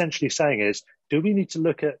 What he's essentially saying is, do we need to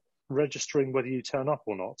look at registering whether you turn up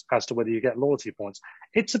or not as to whether you get loyalty points?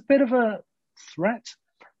 It's a bit of a threat,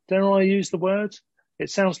 dare I use the word? It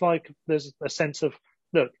sounds like there's a sense of,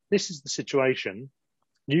 look, this is the situation.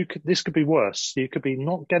 This could be worse. You could be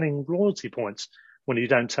not getting loyalty points when you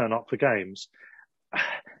don't turn up for games.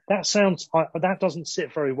 That doesn't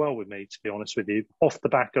sit very well with me, to be honest with you, off the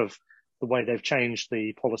back of the way they've changed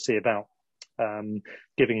the policy about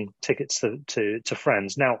giving tickets to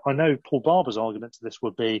friends. Now, I know Paul Barber's argument to this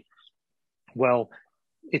would be, well,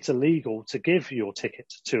 it's illegal to give your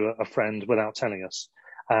ticket to a friend without telling us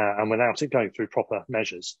and without it going through proper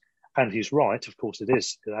measures. And he's right, of course it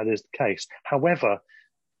is. That is the case. However,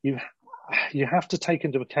 you have to take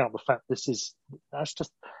into account the fact that's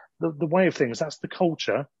just the way of things. That's the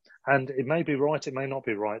culture. And it may be right, it may not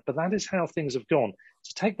be right, but that is how things have gone.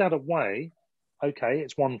 To take that away, okay,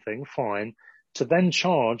 it's one thing, fine. To then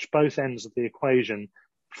charge both ends of the equation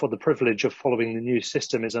for the privilege of following the new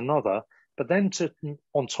system is another. But then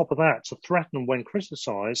on top of that, to threaten when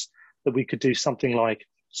criticised that we could do something like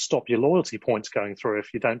stop your loyalty points going through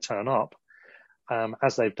if you don't turn up,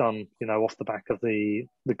 as they've done, off the back of the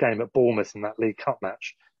game at Bournemouth in that League Cup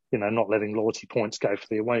match, not letting loyalty points go for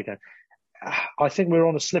the away game. I think we're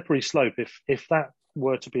on a slippery slope if that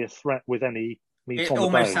were to be a threat with any meat on the bone. It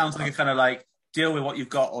almost sounds like a kind of like deal with what you've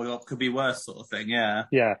got or it could be worse sort of thing, yeah.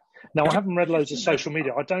 Yeah. Now, I haven't read loads of social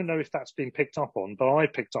media. I don't know if that's been picked up on, but I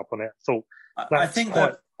picked up on it. I think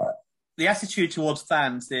that the attitude towards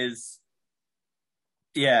fans is,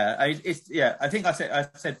 I think I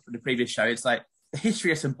said in the previous show, it's like the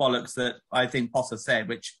history of some bollocks that I think Potter said,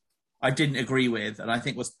 which I didn't agree with, and I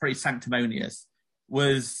think was pretty sanctimonious,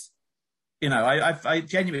 was, I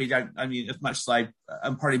genuinely don't, as much as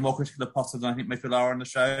I'm probably more critical of Potter than I think most people are on the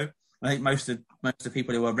show. I think most of the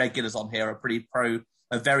people who are regulars on here are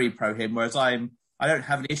very pro him, whereas I don't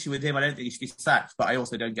have an issue with him. I don't think he should be sacked, but I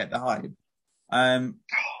also don't get the hype.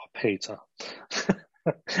 Peter.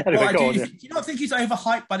 Anyway, do you not think he's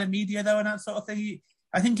overhyped by the media though, and that sort of thing?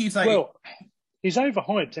 I think he's like... Well, he's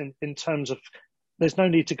overhyped in terms of there's no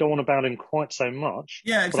need to go on about him quite so much.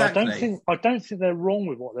 Yeah, exactly. But I don't think they're wrong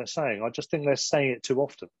with what they're saying. I just think they're saying it too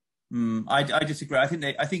often. I disagree. I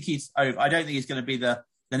think he's over. I don't think he's going to be the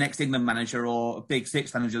next England manager or Big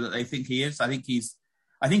Six manager that they think he is. I think he's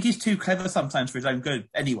too clever sometimes for his own good.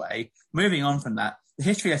 Anyway, moving on from that, the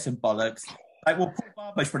history lesson bollocks. Paul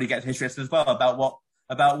Barber should probably get history lesson as well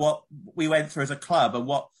about what we went through as a club and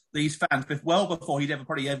what these fans, well before he'd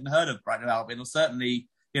probably even heard of Brighton and Albion, or certainly,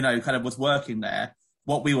 kind of was working there,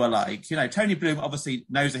 what we were like. Tony Bloom obviously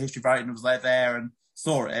knows the history of Brighton, was there and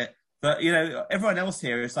saw it. But, everyone else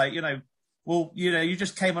here is like, you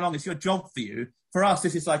just came along. It's your job for you. For us,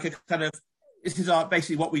 this is like a kind of, this is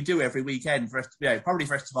basically what we do every weekend for us, probably for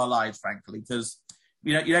the rest of our lives, frankly, because,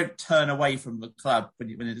 you don't turn away from the club when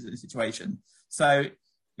you're in a situation. So,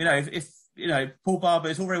 if Paul Barber,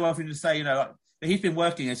 it's all very well for him to say, he's been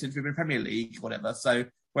working here since we've been Premier League, whatever. So,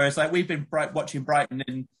 whereas we've been watching Brighton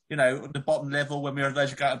in, at the bottom level when we were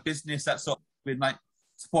allergic out of business, that sort of been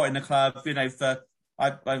supporting the club, for,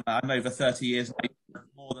 I'm over 30 years,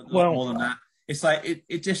 more than that. It's like,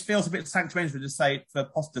 it just feels a bit sanctimonious for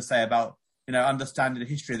Potter to say about, understanding the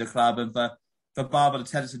history of the club and for Barber to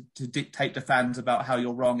tell us to dictate to fans about how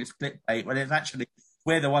you're wrong. It's clickbait, when it's actually,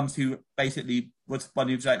 we're the ones who basically was one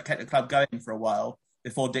who kept the club going for a while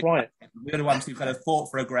before Dick. Right. We're the ones who kind of fought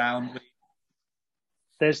for a ground.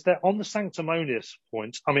 There's that on the sanctimonious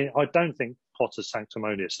point. I don't think Potter's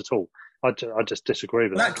sanctimonious at all. I just disagree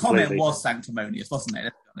with that. That comment was sanctimonious, wasn't it?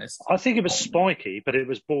 Let's be honest. I think it was spiky, but it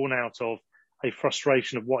was born out of a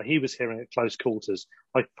frustration of what he was hearing at close quarters.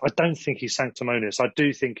 I don't think he's sanctimonious. I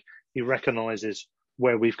do think he recognises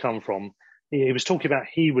where we've come from. He was talking about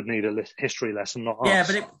he would need a history lesson, not us. Yeah,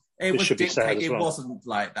 but it was dictate. It wasn't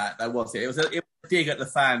like that, though, was it? It was a dig at the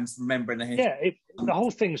fans remembering the history. Yeah, the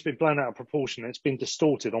whole thing's been blown out of proportion. It's been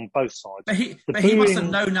distorted on both sides. But he must have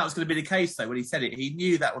known that was going to be the case, though, when he said it. He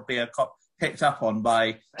knew that would be picked up on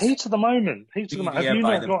by... Heat of the moment. Have you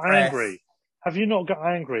not got angry? Have you not got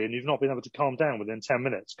angry and you've not been able to calm down within 10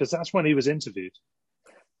 minutes? Because that's when he was interviewed.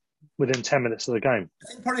 Within 10 minutes of the game.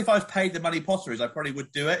 I think probably if I was paid the money Potter is, I probably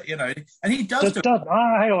would do it, And he does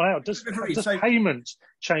hang on. Does payment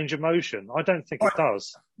change emotion? I don't think it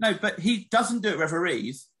does. No, but he doesn't do it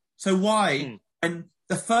referees. So why, when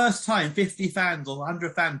the first time 50 fans or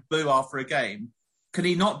 100 fans boo after a game, can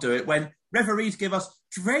he not do it when referees give us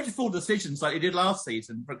dreadful decisions like he did last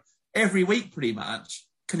season, every week pretty much?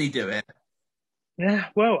 Can he do it? Yeah,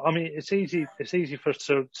 well, it's easy for us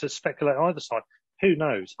to speculate either side. Who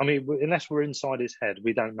knows? Unless we're inside his head,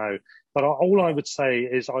 we don't know. But all I would say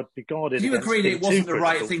is I'd be guarded. Do you agree that it wasn't the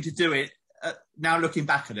right thing to do it, now looking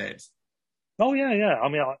back at it? Oh, yeah.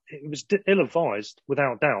 It was ill-advised,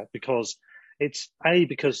 without doubt, because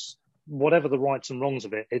because whatever the rights and wrongs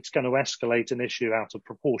of it, it's going to escalate an issue out of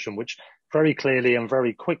proportion, which very clearly and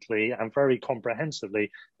very quickly and very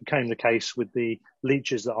comprehensively became the case with the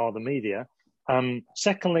leeches that are the media.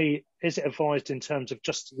 Secondly, is it advised in terms of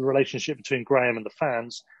just the relationship between Graham and the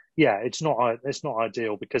fans? Yeah, it's not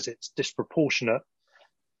ideal because it's disproportionate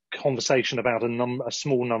conversation about a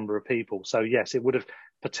small number of people. So yes, it would have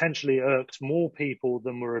potentially irked more people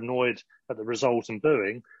than were annoyed at the result and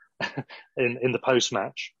booing in the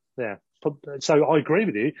post-match. Yeah, so I agree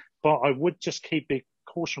with you, but I would just keep it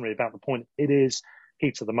cautionary about the point. It is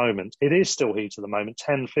heat of the moment. It is still heat of the moment.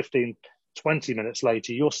 10, 15, 20 minutes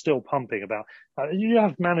later, you're still pumping about... you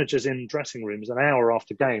have managers in dressing rooms an hour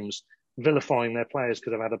after games vilifying their players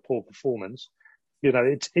because they've had a poor performance.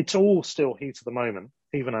 it's all still heat of the moment,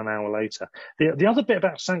 even an hour later. The other bit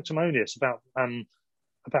about sanctimonious, about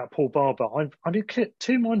Paul Barber, I'm in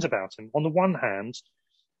two minds about him. On the one hand,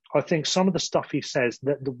 I think some of the stuff he says,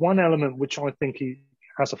 that the one element which I think he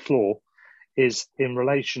has a flaw is in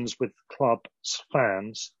relations with club's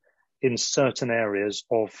fans in certain areas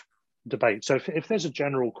of debate. So if there's a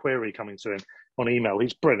general query coming to him on email,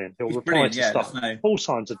 he's brilliant. He'll reply to stuff all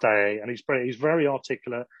times a day, and he's brilliant. He's very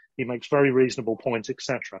articulate. He makes very reasonable points,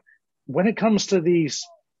 etc. When it comes to the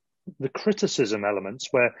criticism elements,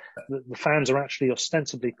 where the fans are actually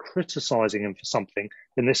ostensibly criticising him for something,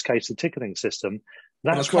 in this case, the ticketing system,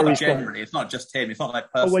 that's where he's generally. It's not just him. It's not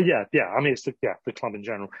like personal. Oh well, yeah. I mean, it's the club in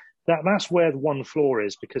general. That's where the one flaw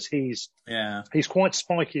is, because he's quite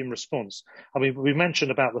spiky in response. I mean, we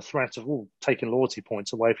mentioned about the threat of taking loyalty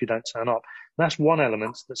points away if you don't turn up. That's one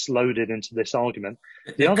element that's loaded into this argument.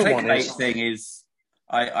 The other one is the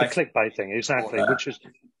clickbait thing, exactly,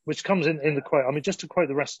 which comes in the quote. I mean, just to quote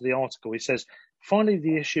the rest of the article, he says, finally,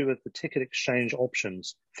 the issue of the ticket exchange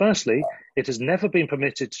options. Firstly, it has never been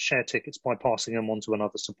permitted to share tickets by passing them on to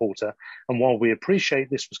another supporter. And while we appreciate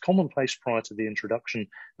this was commonplace prior to the introduction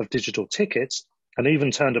of digital tickets, and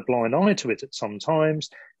even turned a blind eye to it at some times,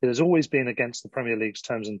 it has always been against the Premier League's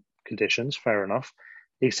terms and conditions. Fair enough.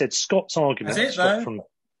 He said Scott's argument. Has it, though?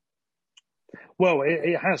 Well,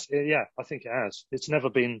 it has. Yeah, I think it has. It's never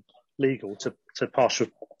been legal to pass your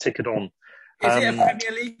ticket on. Is it a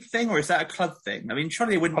Premier League thing, or is that a club thing? I mean,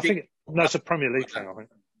 surely it wouldn't be... No, it's a Premier League thing, I think.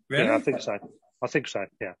 Really? Yeah, I think so,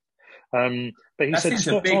 yeah. But he said... That seems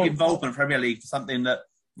a big involvement in Premier League for something that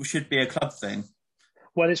should be a club thing.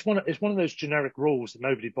 Well, it's one of those generic rules that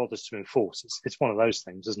nobody bothers to enforce. It's one of those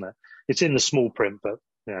things, isn't it? It's in the small print, but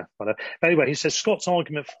yeah. Anyway, he says Scott's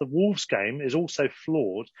argument for the Wolves game is also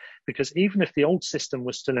flawed, because even if the old system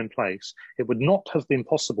was still in place, it would not have been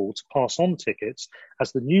possible to pass on tickets,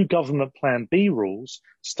 as the new government Plan B rules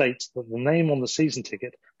states that the name on the season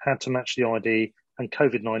ticket had to match the ID and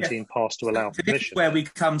COVID-19 pass to allow permission. This is where we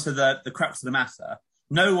come to the crux of the matter.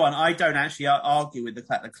 I don't actually argue with the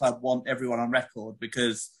fact the club want everyone on record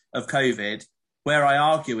because of COVID. Where I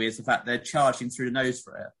argue is the fact they're charging through the nose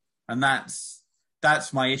for it. And that's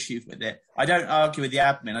my issue with it. I don't argue with the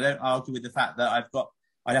admin. I don't argue with the fact that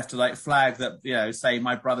I'd have to flag that, say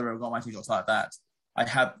my brother have got my tickets like that.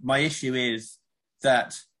 My issue is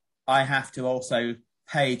that I have to also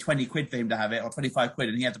pay 20 quid for him to have it, or 25 quid,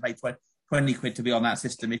 and he had to pay 20 quid to be on that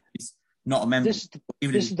system if he's not a member. This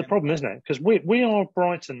is the problem, isn't it? Because we are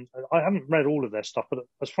Brighton. I haven't read all of their stuff, but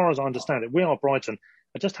as far as I understand it, we are Brighton.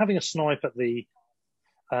 Just having a snipe at the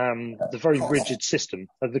very rigid system,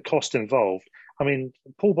 the cost involved. I mean,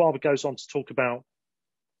 Paul Barber goes on to talk about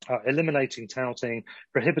eliminating touting,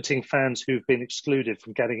 prohibiting fans who've been excluded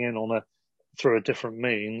from getting in through a different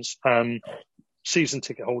means, season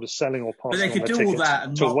ticket holders selling or passing on their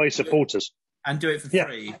tickets to away supporters. And do it for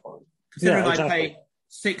free. Considering I pay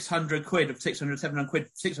 600 quid, 700 quid,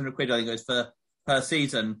 600 quid, I think it was per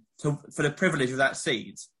season for the privilege of that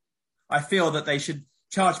seat. I feel that they should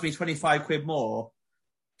charge me 25 quid more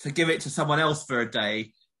to give it to someone else for a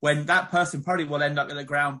day, when that person probably will end up at the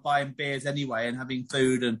ground buying beers anyway and having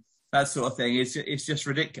food and that sort of thing. It's just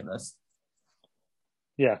ridiculous.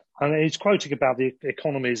 Yeah, and he's quoting about the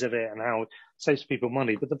economies of it and how it saves people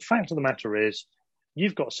money. But the fact of the matter is,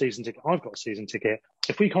 you've got a season ticket, I've got a season ticket.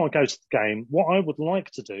 If we can't go to the game, what I would like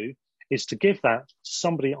to do is to give that to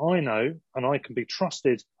somebody I know and I can be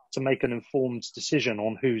trusted to make an informed decision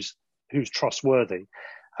on who's trustworthy.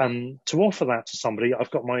 To offer that to somebody, I've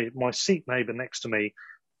got my seat neighbour next to me.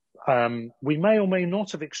 We may or may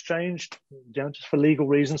not have exchanged, just for legal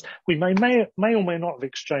reasons, we may or may not have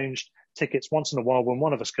exchanged tickets once in a while when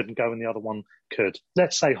one of us couldn't go and the other one could.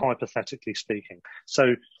 Let's say hypothetically speaking.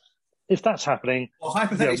 So if that's happening... Well,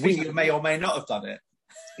 hypothetically speaking, you may or may not have done it.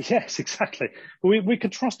 Yes, exactly. We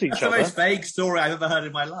could trust each other. That's the most vague story I've ever heard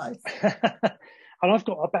in my life. And I've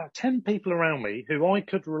got about 10 people around me who I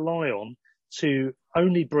could rely on to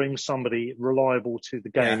only bring somebody reliable to the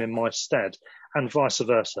game in my stead, and vice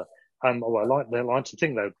versa. Well, they like to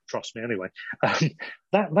think they would trust me anyway.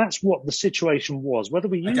 That's what the situation was. Whether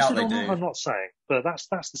we use it or not, I'm not saying, but that's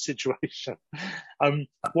the situation.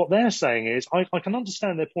 What they're saying is, I can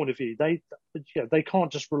understand their point of view. They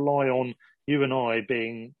can't just rely on you and I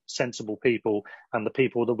being sensible people and the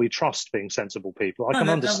people that we trust being sensible people. I can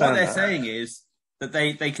understand what they're saying is that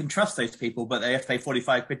they can trust those people, but they have to pay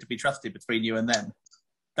 45 quid to be trusted between you and them.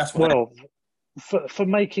 That's what for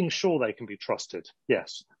making sure they can be trusted.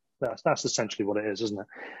 Yes. That's essentially what it is, isn't it?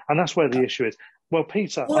 And that's where the issue is. Well,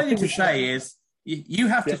 Peter, what I need to say is you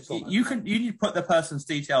have to you need to put the person's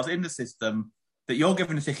details in the system that you're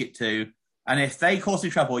giving a ticket to, And if they cause you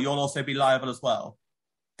trouble, you'll also be liable as well.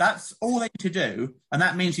 That's all they need to do. And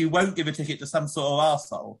that means you won't give a ticket to some sort of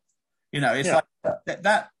arsehole. It's like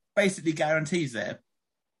that basically guarantees it.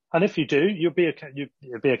 And if you do, you'll be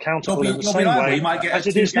accountable in the same way you might get as a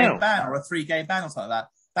it is now. 2-game ban or a 3-game ban or something like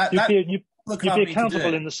that. You'd be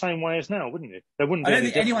accountable in the same way as now, wouldn't you? There wouldn't be. I don't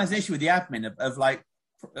think anyone has an issue with the admin of like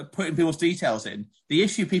putting people's details in. The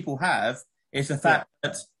issue people have is the fact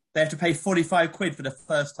that they have to pay 45 quid for the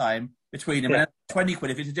first time between them and 20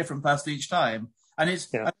 quid if it's a different person each time. And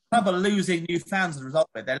it's a club are losing new fans as a result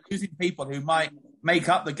of it. They're losing people who might make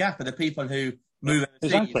up the gap of the people who move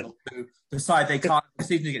overseas or who decide they can't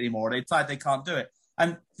season ticket anymore, or they decide they can't do it.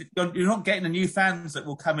 And you're not getting the new fans that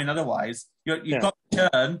will come in otherwise. You've got to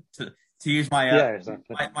churn, to use my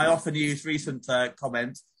my often used recent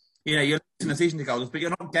comment. You're losing the season ticket holders, but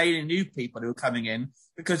you're not gaining new people who are coming in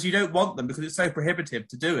because you don't want them because it's so prohibitive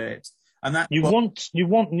to do it. And that you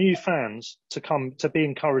want new fans to be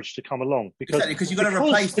encouraged to come along because you've got to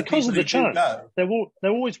replace the people of the churn.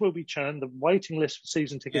 There always will be churn. The waiting list for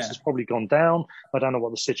season tickets has probably gone down. I don't know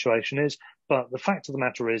what the situation is, but the fact of the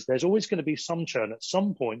matter is, there's always going to be some churn. At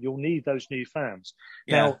some point, you'll need those new fans.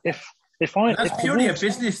 Now, that's purely a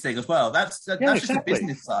business thing as well. That's just a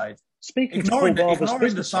business side. Ignoring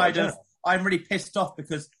the side of I'm really pissed off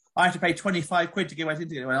because I have to pay 25 quid to get my ticket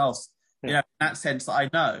to anyone else. In that sense that I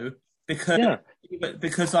know.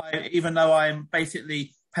 Because even though I'm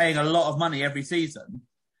basically paying a lot of money every season,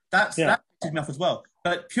 that pisses me off as well.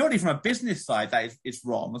 But purely from a business side, that is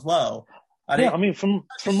wrong as well.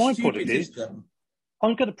 From my point of view,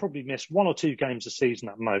 I'm going to probably miss 1 or 2 games a season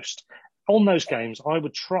at most. On those games, I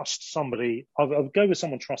would trust somebody. I would go with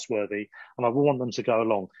someone trustworthy, and I would want them to go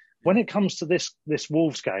along. When it comes to this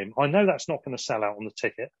Wolves game, I know that's not going to sell out on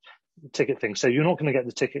the ticket thing. So you're not going to get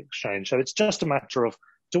the ticket exchange. So it's just a matter of,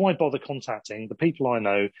 do I bother contacting the people I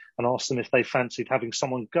know and ask them if they fancied having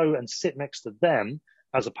someone go and sit next to them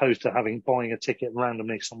as opposed to buying a ticket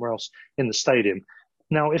randomly somewhere else in the stadium?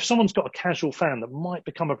 Now, if someone's got a casual fan that might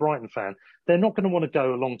become a Brighton fan, they're not going to want to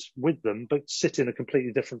go along with them, but sit in a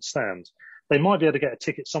completely different stand. They might be able to get a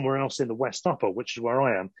ticket somewhere else in the West Upper, which is where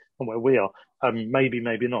I am and where we are. Maybe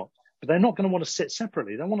not. But they're not going to want to sit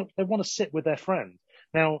separately. They want to sit with their friend.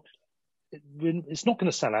 Now, it's not going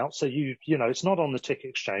to sell out, so it's not on the ticket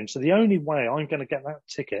exchange. So the only way I'm going to get that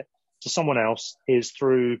ticket to someone else is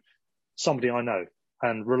through somebody I know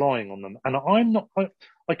and relying on them. And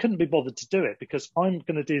I couldn't be bothered to do it because I'm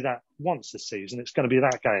going to do that once this season. It's going to be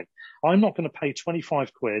that game. I'm not going to pay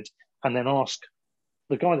 25 quid and then ask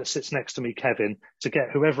the guy that sits next to me, Kevin, to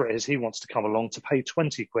get whoever it is he wants to come along to pay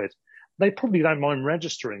 20 quid. They probably don't mind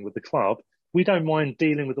registering with the club. We don't mind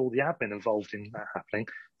dealing with all the admin involved in that happening,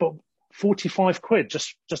 but 45 quid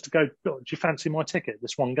just to go, do you fancy my ticket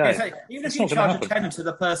this one game? Even if you charge a tenner to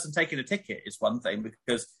the person taking a ticket is one thing,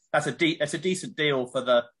 because that's a decent deal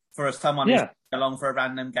for someone who's along for a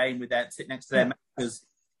random game with that sit next to them because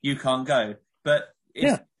you can't go. But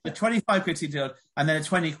it's the 25 quid deal and then a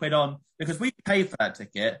 20 quid on because we paid for that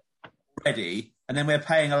ticket already and then we're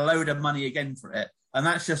paying a load of money again for it. And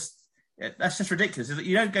that's just ridiculous.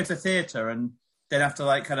 You don't go to the theatre and then have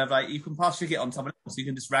to you can pass your ticket on someone else. You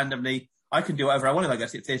can just randomly, I can do whatever I want if I go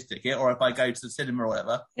to this ticket or if I go to the cinema or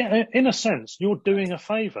whatever. Yeah, in a sense, you're doing a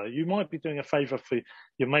favour. You might be doing a favour for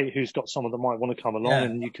your mate who's got someone that might want to come along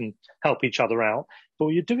and you can help each other out. But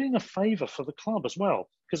you're doing a favour for the club as well.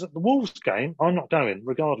 Because at the Wolves game, I'm not going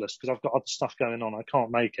regardless because I've got other stuff going on. I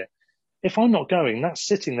can't make it. If I'm not going, that's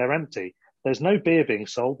sitting there empty. There's no beer being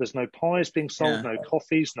sold. There's no pies being sold, no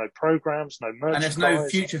coffees, no programmes, no merchandise. And there's no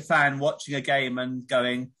future fan watching a game and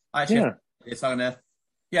going, actually, it's going to...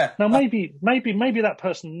 Yeah. Now, maybe that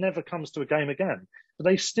person never comes to a game again, but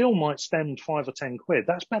they still might spend 5 or 10 quid.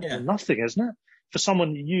 That's better than nothing, isn't it? For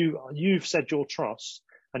someone you've said your trust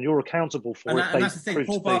and you're accountable for. And that's the thing.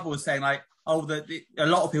 Paul Barber was saying, a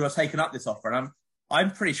lot of people have taken up this offer, and I'm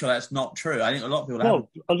pretty sure that's not true. I think a lot of people haven't.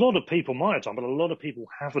 A lot of people might have done, but a lot of people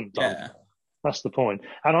haven't done. Yeah. That's the point.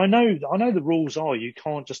 And I know the rules are you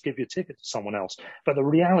can't just give your ticket to someone else, but the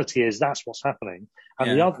reality is that's what's happening.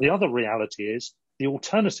 And the other reality is the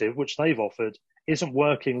alternative, which they've offered, isn't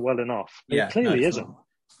working well enough. It clearly isn't.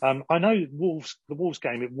 I know the Wolves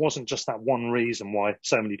game, it wasn't just that one reason why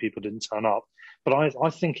so many people didn't turn up, but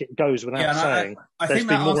I think it goes without saying I there's think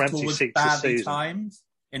been that more article empty was seats this badly season. timed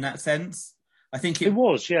in that sense. I think it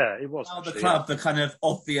was. It was. The club, the kind of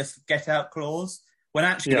obvious get-out clause, when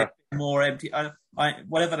actually more empty.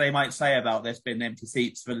 Whatever they might say about there's been empty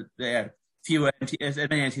seats for fewer as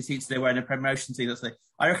many empty seats as there were in a promotion season.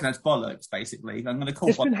 I reckon that's bollocks. Basically, I'm going to call.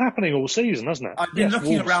 It's been happening all season, hasn't it? I've been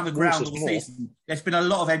looking around the ground all season. There's been a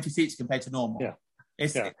lot of empty seats compared to normal.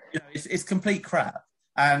 It's complete crap.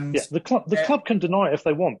 And the club can deny it if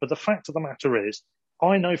they want, but the fact of the matter is,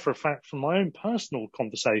 I know for a fact from my own personal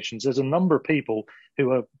conversations, there's a number of people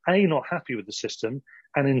who are not happy with the system,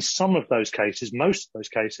 and in some of those cases, most of those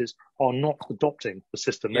cases, are not adopting the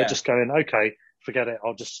system. They're just going, okay, forget it,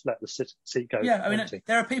 I'll just let the seat go. Yeah, I mean,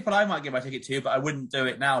 there are people I might give my ticket to, but I wouldn't do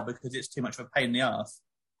it now because it's too much of a pain in the arse.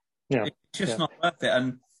 Yeah, it's just not worth it,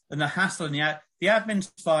 and the hassle and the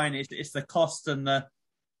admin's fine. It's the cost and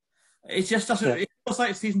it just doesn't. Yeah. It feels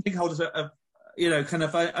like season ticket holders are kind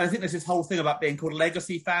of. I think there's this whole thing about being called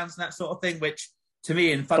legacy fans and that sort of thing, which to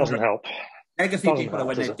me in doesn't help. Legacy people are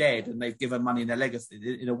when they're dead and they've given money in their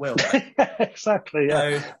legacy in a will. Exactly.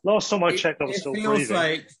 Yeah. So last time I checked, I was still breathing. It feels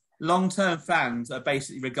like long-term fans are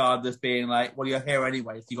basically regarded as being like, well, you're here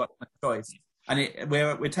anyway, so you've got no choice, and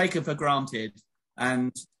we're taken for granted,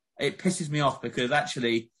 and it pisses me off because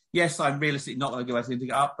actually, yes, I'm realistically not going to give my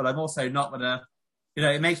ticket up, but I'm also not going to,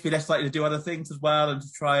 it makes me less likely to do other things as well and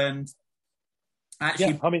to try and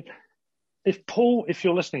actually. Yeah, I mean, if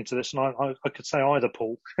you're listening to this, and I could say either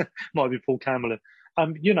Paul, might be Paul Cameron,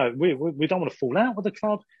 we don't want to fall out with the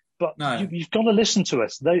club, but no. You've got to listen to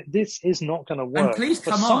us. This is not going to work. And please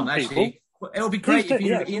come on, actually. It would be great if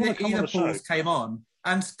either Paul's came on,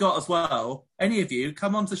 and Scott as well. Any of you,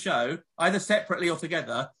 come on to the show, either separately or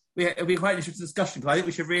together. It'll be quite an interesting discussion, because I think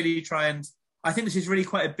we should really try and... I think this is really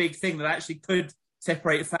quite a big thing that actually could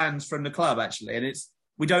separate fans from the club, actually. And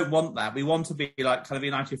we don't want that. We want to be like kind of a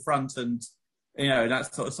united front and,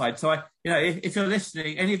 that sort of side. So, if you're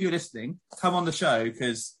listening, any of you listening, come on the show,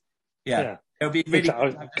 because, it'll be really good to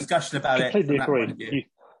have a discussion about completely it. Agree.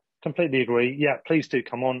 Completely agree. Yeah, please do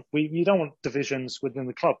come on. You don't want divisions within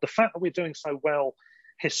the club. The fact that we're doing so well,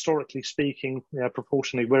 historically speaking,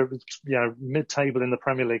 proportionally, we're mid-table in the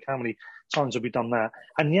Premier League. How many times have we done that?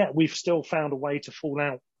 And yet we've still found a way to fall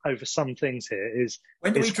out over some things here. Is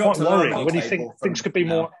quite worrying when you think things could be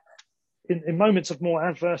more in moments of more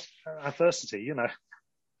adversity. How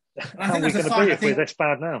are we going to be if we're this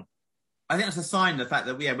bad now? I think that's a sign of the fact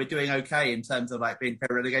that we're doing okay in terms of like being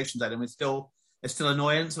relegation zone, and there's still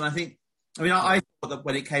annoyance. And I thought that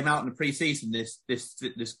when it came out in the pre-season, this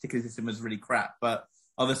ticket system was really crap, but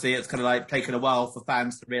obviously it's kind of like taken a while for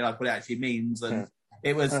fans to realise what it actually means, and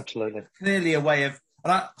it was absolutely clearly a way of.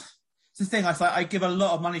 It's the thing. I give a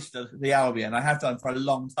lot of money to the Albion. I have done for a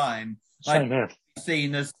long time. Same here.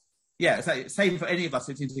 Seen as same for any of us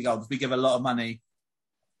who seem to be goals. We give a lot of money.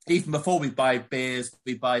 Even before we buy beers,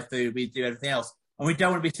 we buy food, we do everything else. And we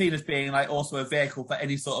don't want to be seen as being like also a vehicle for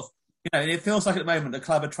any sort of, and it feels like at the moment the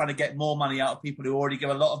club are trying to get more money out of people who already give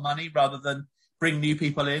a lot of money rather than bring new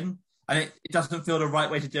people in. And it doesn't feel the right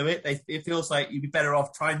way to do it. It feels like you'd be better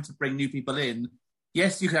off trying to bring new people in.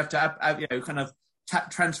 Yes, you could have to kind of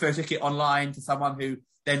transfer a ticket online to someone who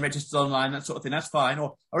then registers online, that sort of thing. That's fine.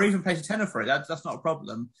 Or even pay a tenner for it. That's not a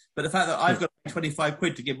problem. But the fact that I've got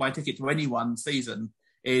 £25 to give my ticket to any one season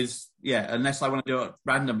is, unless I want to do it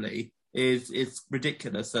randomly, it's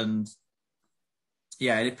ridiculous. And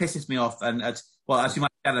and it pisses me off. And as you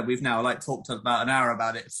might gather, we've now talked about an hour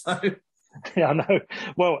about it. So yeah, I know.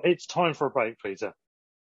 Well, it's time for a break, Peter.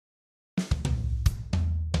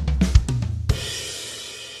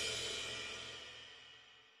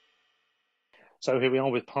 So here we are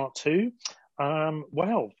with part two.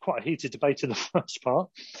 Quite a heated debate in the first part.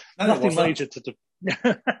 Nothing major to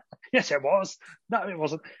Yes, it was. No, it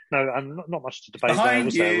wasn't. No, not much to debate there,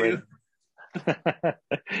 was there, really?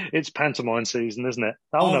 It's pantomime season, isn't it?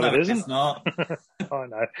 Oh, no, it isn't. It's not. I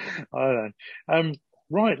know.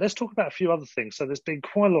 Right, let's talk about a few other things. So there's been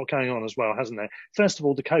quite a lot going on as well, hasn't there? First of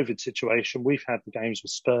all, the COVID situation. We've had the games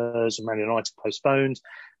with Spurs and Man United postponed.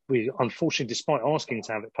 We, unfortunately, despite asking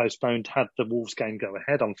to have it postponed, had the Wolves game go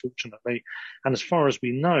ahead, unfortunately. And as far as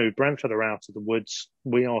we know, Brentford are out of the woods.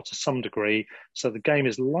 We are to some degree. So the game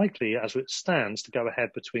is likely, as it stands, to go ahead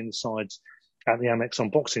between the sides at the Amex on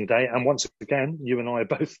Boxing Day. And once again, you and I are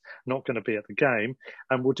both not going to be at the game.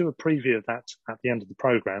 And we'll do a preview of that at the end of the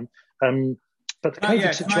programme. But the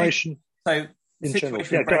COVID situation... The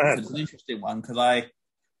situation go ahead. Is an interesting one, because I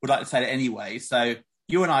would like to say it anyway. So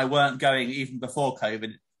you and I weren't going even before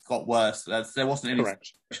COVID got worse. There wasn't any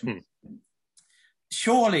situation.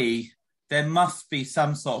 Surely there must be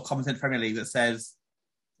some sort of common sense Premier League that says,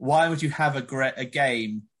 why would you have a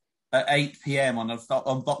game at 8 p.m.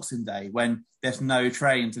 on Boxing Day when there's no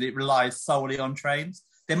trains and it relies solely on trains?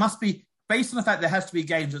 There must be, based on the fact there has to be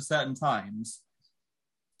games at certain times,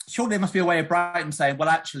 surely there must be a way of Brighton saying, well,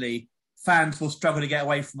 actually, fans will struggle to get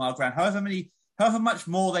away from our ground. However much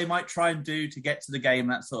more they might try and do to get to the game,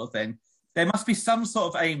 that sort of thing. there must be some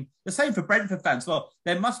sort of aim. The same for Brentford fans. Well,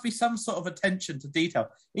 there must be some sort of attention to detail.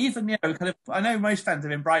 Even, kind of, I know most fans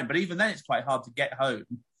are in Brighton, but even then it's quite hard to get home.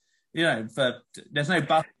 There's no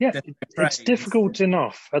bus. Yeah, it's difficult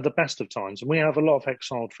enough at the best of times. And we have a lot of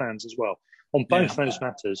exiled fans as well. On both those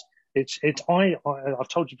matters, I've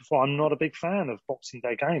told you before, I'm not a big fan of Boxing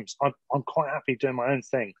Day games. I'm quite happy doing my own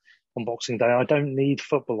thing on Boxing Day. I don't need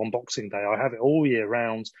football on Boxing Day. I have it all year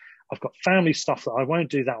round. I've got family stuff that I won't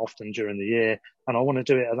do that often during the year, and I want to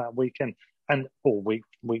do it at that weekend or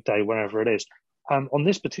weekday, wherever it is. On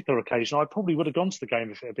this particular occasion, I probably would have gone to the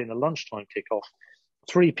game if it had been a lunchtime kickoff.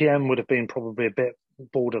 3 p.m. would have been probably a bit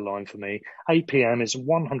borderline for me. 8 p.m. is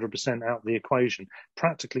 100% out of the equation.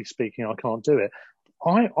 Practically speaking, I can't do it.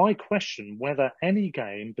 I question whether any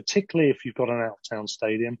game, particularly if you've got an out-of-town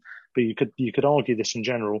stadium, but you could argue this in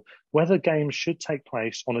general, whether games should take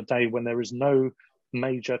place on a day when there is no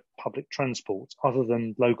major public transport other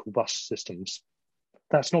than local bus systems.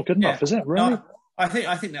 That's not good enough, is it? Really? No, I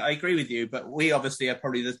think that I agree with you, but we obviously are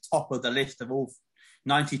probably the top of the list of all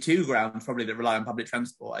 92 grounds probably that rely on public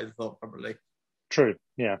transport. I thought probably. True.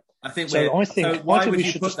 Yeah. I think. Why would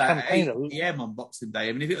you put that at 8 p.m. on Boxing Day?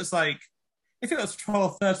 I mean, if it was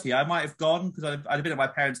 12:30, I might have gone because I'd have been at my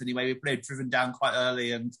parents anyway. We'd probably have driven down quite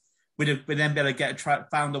early, and we'd then be able to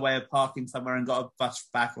found a way of parking somewhere and got a bus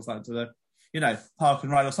back or something to the, park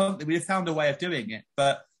and ride or something. We'd have found a way of doing it.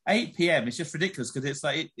 But 8 p.m. is just ridiculous because it's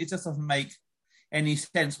like it just doesn't make any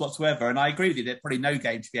sense whatsoever. And I agree with you that probably no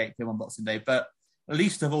game should be 8 p.m. on Boxing Day, but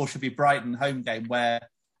least of all should be Brighton home game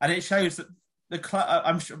and it shows that the club.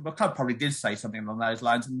 I'm sure the club probably did say something along those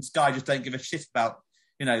lines, and Sky just don't give a shit about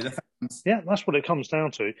the fans. Yeah, that's what it comes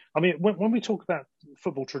down to. I mean, when we talk about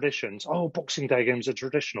football traditions, Boxing Day games are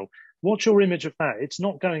traditional. What's your image of that? It's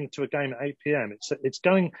not going to a game at 8 p.m. It's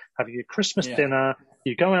going, having a Christmas dinner.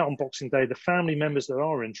 You go out on Boxing Day. The family members that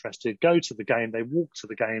are interested go to the game. They walk to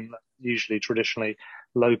the game, usually, traditionally,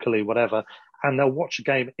 locally, whatever, and they'll watch a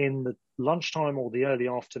game in the lunchtime or the early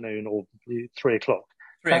afternoon or 3 o'clock.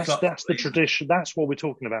 That's the tradition. That's what we're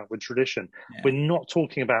talking about with tradition. Yeah. We're not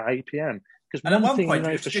talking about 8 p.m. And at one point,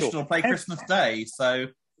 it's traditional to play Christmas Day, so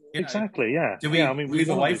exactly, yeah. Do we move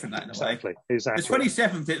away from that in a way? Exactly. The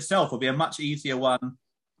 27th itself will be a much easier one.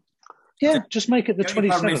 Yeah, just make it the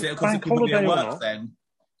 27th. Because people will be at work then.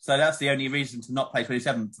 So that's the only reason to not play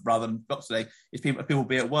 27th rather than Boxing Day is people will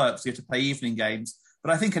be at work, so you have to play evening games.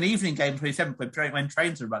 But I think an evening game 27th when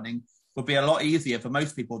trains are running would be a lot easier for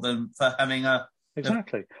most people than for having a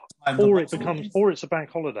exactly. Or it's a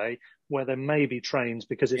bank holiday where there may be trains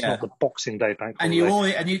because it's not the Boxing Day bank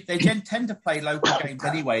holiday. They tend to play local games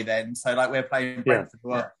anyway. Then, so like we're playing Brentford,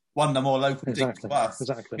 one of the more local teams to us.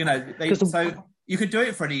 Exactly. So you could do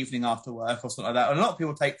it for an evening after work or something like that. A lot of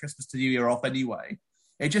people take Christmas to New Year off anyway.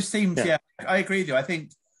 It just seems, I agree with you. I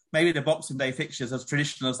think maybe the Boxing Day fixtures, as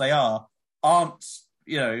traditional as they are, aren't,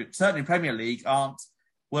 certainly Premier League aren't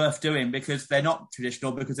worth doing because they're not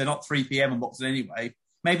traditional, because they're not 3 p.m. on Boxing anyway.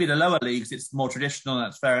 Maybe the lower leagues, it's more traditional, and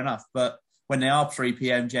that's fair enough. But when they are 3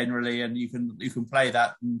 p.m. generally, and you can play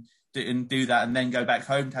that and do that, and then go back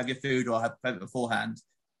home to have your food or have it beforehand.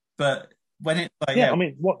 But when it's like, I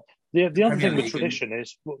mean, what the other thing with tradition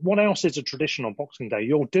is, what else is a tradition on Boxing Day?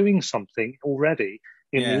 You're doing something already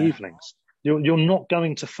in the evenings. You're not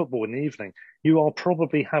going to football in the evening. You are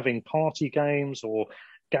probably having party games or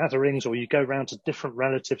gatherings, or you go round to different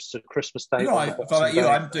relatives to Christmas Day.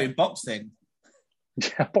 I'm doing boxing.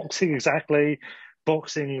 Yeah, boxing, exactly.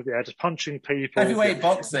 Boxing, just punching people. Heavyweight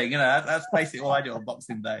boxing, that's basically what I do on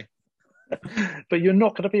Boxing Day. But you're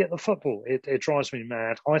not going to be at the football. It drives me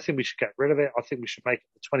mad. I think we should get rid of it. I think we should make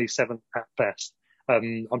it the 27th at best.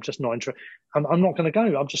 I'm just not interested. I'm not going to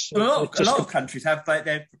go. I'm just. A lot of countries have like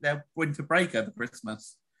their winter break over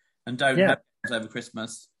Christmas and don't have it over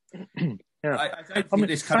Christmas. I don't think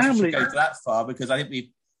this country should go that far because I think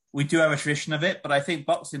we do have a tradition of it. But I think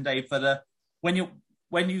Boxing Day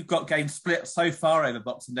when you've got games split so far over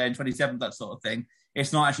Boxing Day and 27th, that sort of thing,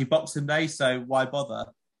 it's not actually Boxing Day. So why bother?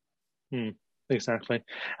 Exactly.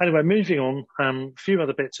 Anyway, moving on. A few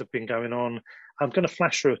other bits have been going on. I'm going to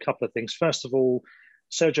flash through a couple of things. First of all,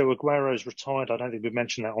 Sergio Aguero's retired. I don't think we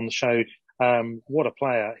mentioned that on the show. What a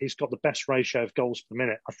player. He's got the best ratio of goals per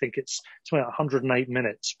minute. I think it's 108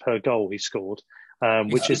 minutes per goal he scored,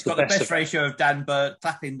 which is the best ratio of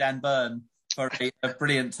clapping Dan Burn for a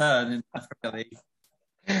brilliant turn in the Premier League.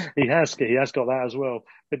 He has got that as well.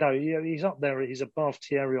 But no, he's up there. He's above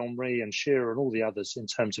Thierry Henry and Shearer and all the others in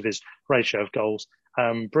terms of his ratio of goals.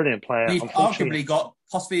 Brilliant player. He's arguably got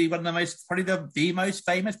possibly one of the most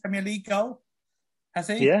famous Premier League goal. Has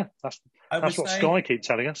he? Yeah, that's what Sky keep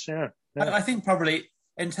telling us. Yeah. I think probably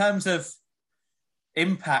in terms of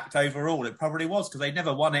impact overall, it probably was, because they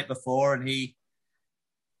never won it before, and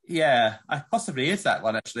possibly is that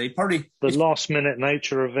one actually. Probably the last minute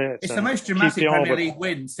nature of it. It's the most dramatic Premier League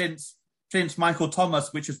win since Michael Thomas,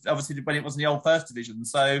 which was obviously when it was in the old First Division.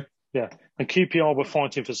 So yeah, and QPR were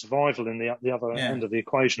fighting for survival in the other end of the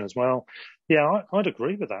equation as well. Yeah, I'd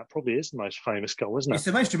agree with that. Probably is the most famous goal, isn't it? It's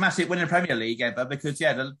the most dramatic win in the Premier League ever, because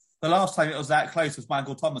the last time it was that close was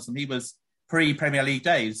Michael Thomas, and he was pre-Premier League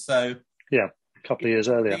days. So yeah, a couple of years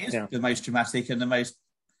earlier. It is the most dramatic and the most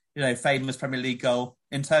famous Premier League goal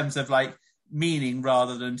in terms of like meaning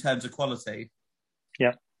rather than in terms of quality.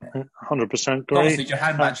 Yeah, 100% agree. Obviously,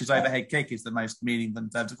 Johan Match's overhead kick is the most meaning in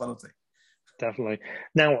terms of quality. Definitely.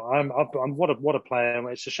 Now, I'm what a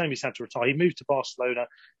player. It's a shame he's had to retire. He moved to Barcelona.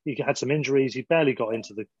 He had some injuries. He barely got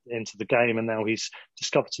into the game, and now he's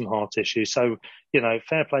discovered some heart issues. So,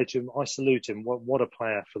 fair play to him. I salute him. What a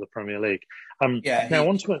player for the Premier League.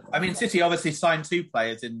 City obviously signed 2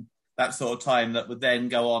 players in that sort of time that would then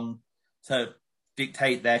go on to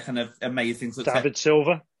dictate their kind of amazing success. David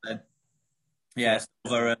Silva. Silva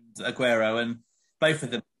and Aguero, and both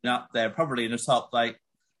of them up there, probably in the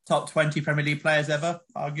top 20 Premier League players ever,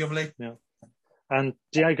 arguably. Yeah. And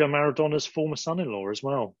Diego Maradona's former son-in-law as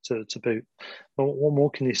well, to boot. Well, what more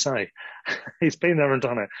can you say? He's been there and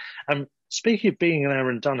done it. Speaking of being there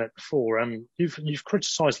and done it before, you've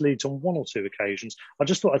criticised Leeds on 1 or 2 occasions. I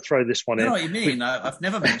just thought I'd throw this one in. I know what you mean. I've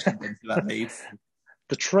never mentioned anything about Leeds.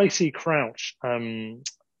 The Tracy Crouch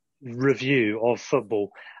review of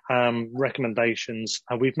football recommendations,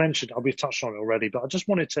 and we've touched on it already, but I just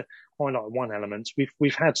wanted to highlight one element.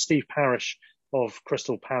 We've had Steve Parish of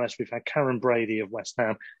Crystal Palace, we've had Karen Brady of West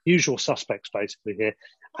Ham, usual suspects basically here,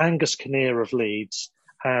 Angus Kinnear of Leeds,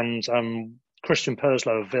 and Christian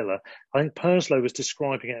Purslow of Villa. I think Purslow was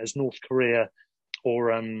describing it as North Korea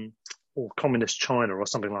or communist China or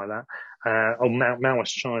something like that, or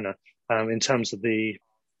Maoist China, in terms of the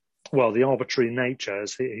arbitrary nature,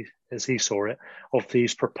 as he saw it, of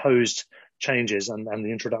these proposed changes and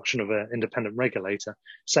the introduction of an independent regulator,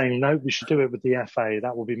 saying, no, we should do it with the FA.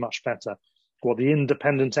 That will be much better. Well, the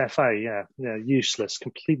independent FA, useless,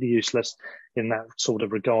 completely useless in that sort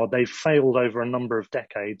of regard. They've failed over a number of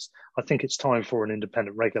decades. I think it's time for an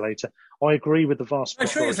independent regulator. I agree with the vast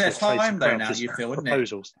majority. Sure, is there time though now, you feel, wouldn't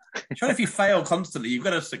proposals. It? Sure, if you fail constantly, you've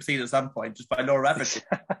got to succeed at some point, just by law of averages.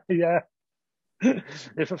 Yeah.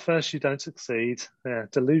 If at first you don't succeed,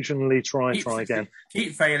 delusionally try again.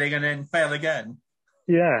 Keep failing and then fail again.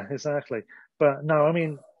 Yeah, exactly. But no, I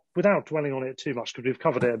mean, without dwelling on it too much, because we've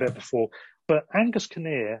covered it a bit before, but Angus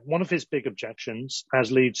Kinnear, one of his big objections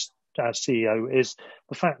as Leeds CEO is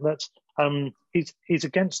the fact that he's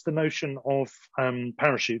against the notion of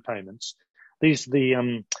parachute payments. He was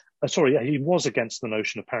against the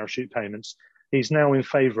notion of parachute payments. He's now in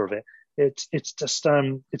favour of it. It's just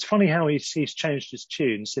it's funny how he's changed his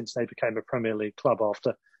tune since they became a Premier League club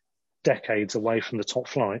after decades away from the top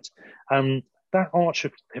flight. That arch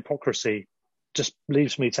of hypocrisy just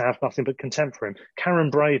leaves me to have nothing but contempt for him. Karen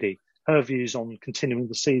Brady, her views on continuing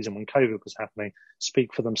the season when COVID was happening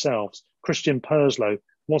speak for themselves. Christian Purslow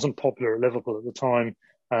wasn't popular at Liverpool at the time,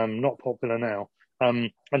 not popular now.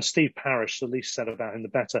 And Steve Parish, the least said about him, the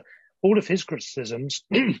better. All of his criticisms,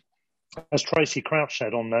 as Tracy Crouch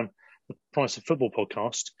said on the Price of Football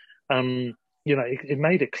podcast, it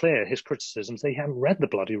made it clear, his criticisms, that he hadn't read the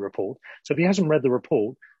bloody report. So if he hasn't read the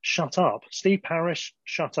report, shut up. Steve Parish,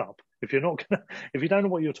 shut up. If you don't know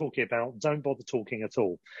what you're talking about, don't bother talking at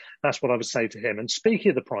all. That's what I would say to him. And speaking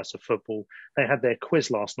of the Price of Football, they had their quiz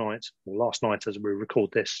last night as we record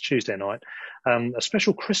this, Tuesday night, a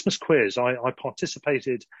special Christmas quiz. I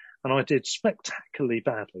participated and I did spectacularly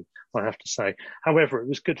badly, I have to say. However, it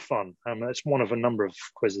was good fun. It's one of a number of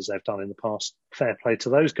quizzes they've done in the past. Fair play to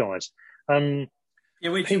those guys. Peter,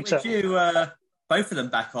 both of them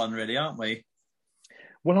back on, really, aren't we?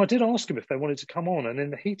 Well, I did ask them if they wanted to come on, and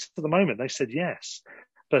in the heat of the moment, they said yes.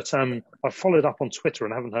 But I followed up on Twitter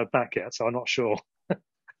and haven't heard back yet, so I'm not sure.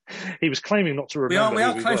 He was claiming not to remember. We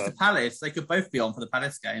are close to Palace. They could both be on for the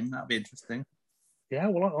Palace game. That'd be interesting. Yeah,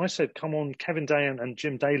 well, I said come on, Kevin Day and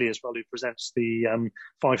Jim Daly as well, who presents the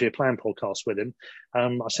 5-Year Plan podcast with him.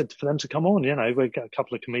 I said for them to come on. We've got a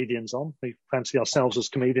couple of comedians on. We fancy ourselves as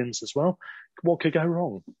comedians as well. What could go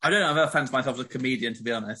wrong? I don't know if I fancy myself as a comedian, to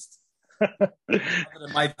be honest.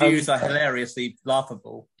 My views are hilariously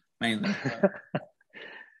laughable, mainly.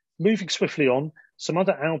 Moving swiftly on, some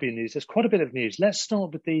other Albion news. There's quite a bit of news. Let's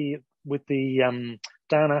start with the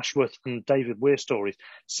Dan Ashworth and David Weir stories.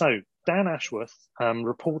 So Dan Ashworth,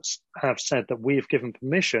 reports have said that we have given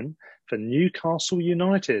permission for Newcastle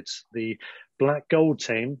United, the black gold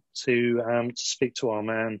team, to speak to our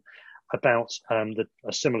man about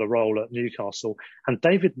a similar role at Newcastle. And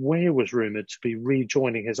David Weir was rumoured to be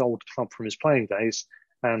rejoining his old club from his playing days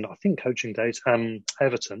and I think coaching days,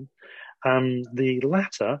 Everton. The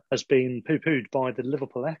latter has been poo-pooed by the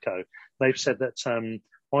Liverpool Echo. They've said that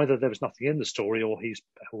either there was nothing in the story or he's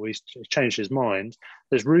changed his mind.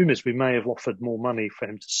 There's rumours we may have offered more money for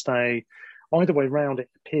him to stay. Either way round, it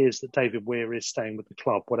appears that David Weir is staying with the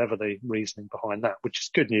club, whatever the reasoning behind that, which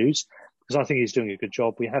is good news because I think he's doing a good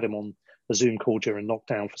job. We had him on a Zoom call during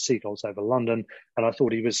lockdown for Seagulls over London, and I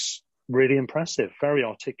thought he was really impressive, very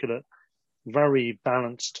articulate, very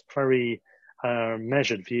balanced, very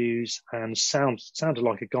measured views, and sounded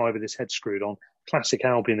like a guy with his head screwed on. Classic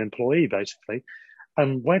Albion employee, basically.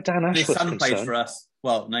 And where Dan Ashworth's his son concerned, plays for us.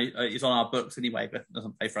 Well, no, he's on our books anyway, but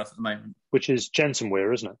doesn't play for us at the moment. Which is Jensen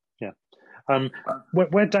Weir, isn't it? Yeah.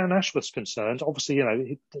 Where Dan Ashworth's concerned, obviously,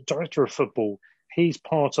 the director of football, he's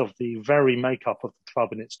part of the very makeup of the club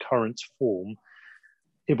in its current form.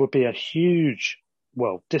 It would be a huge,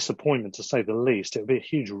 disappointment to say the least. It would be a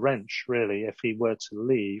huge wrench, really, if he were to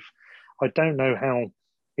leave. I don't know how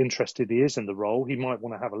interested he is in the role. He might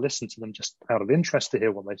want to have a listen to them just out of interest to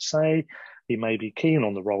hear what they say. He may be keen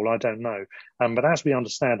on the role. I don't know. But as we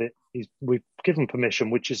understand it, we've given permission,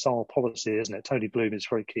 which is our policy, isn't it? Tony Bloom is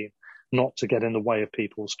very keen not to get in the way of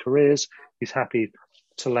people's careers. He's happy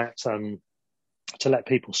to let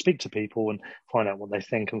people speak to people and find out what they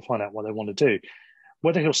think and find out what they want to do.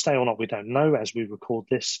 Whether he'll stay or not, we don't know as we record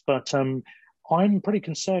this. But I'm pretty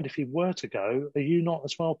concerned if he were to go. Are you not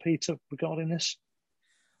as well, Peter, regarding this?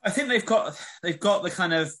 I think they've got the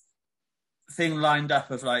kind of thing lined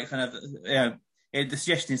up of the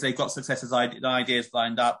suggestion is they've got successors' ideas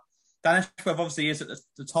lined up. Dan Ashworth obviously is at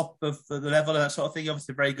the top of the level and that sort of thing.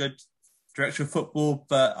 Obviously, a very good director of football,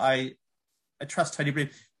 but I trust Tony Bloom.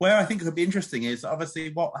 Where I think it could be interesting is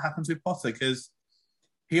obviously what happens with Potter, because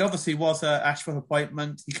he obviously was an Ashworth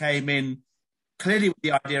appointment. He came in clearly with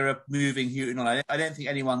the idea of moving Houghton on. I don't think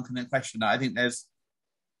anyone can question that. I think there's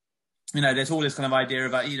all this kind of idea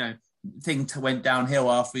about, things went downhill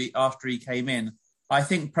after he came in. I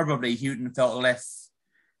think probably Houghton felt less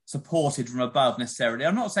supported from above necessarily.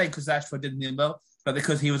 I'm not saying because Ashworth didn't do well, but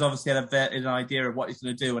because he was obviously had an idea of what he's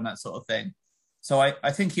going to do and that sort of thing. So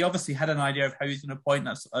I think he obviously had an idea of how he's going to appoint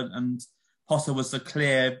that, and Potter was the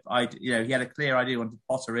clear idea. He had a clear idea he wanted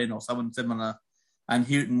Potter in or someone similar, and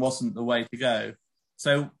Houghton wasn't the way to go.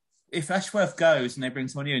 So if Ashworth goes and they bring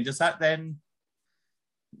someone new in, does that then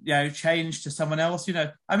change to someone else?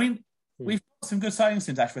 We've got some good signings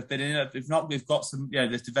since Ashworth been in. If not, we've got some,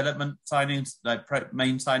 there's development signings,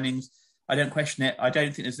 main signings. I don't question it. I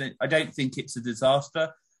don't think it's a disaster.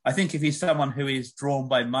 I think if he's someone who is drawn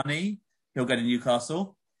by money, he'll go to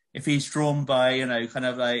Newcastle. If he's drawn by, if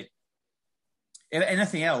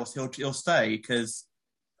anything else, he'll stay, because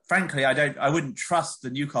frankly, I wouldn't trust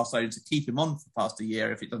the Newcastle owner to keep him on for past a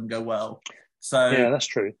year if it doesn't go well. So yeah, that's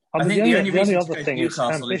true. I think the only reason other to thing go to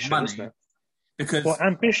Newcastle is money. isn't it? Because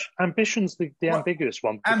ambition's the ambiguous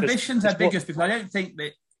one. Ambition's ambiguous because I don't think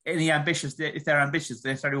that any ambitious, if they're ambitious, they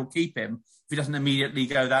necessarily will keep him if he doesn't immediately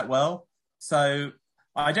go that well. So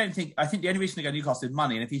I think the only reason to go to Newcastle is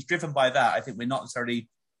money, and if he's driven by that, I think we're not necessarily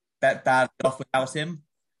bad off without him.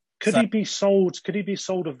 Could he be sold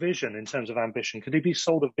a vision in terms of ambition? Could he be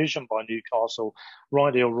sold a vision by Newcastle,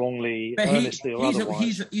 rightly or wrongly, earnestly or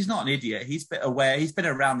otherwise? He's not an idiot. He's a bit aware. He's been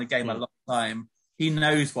around the game a long time. He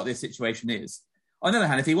knows what this situation is. On the other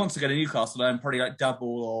hand, if he wants to go to Newcastle and probably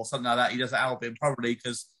double or something like that, he does at Albion probably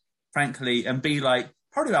because, frankly, and be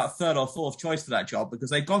probably about third or fourth choice for that job,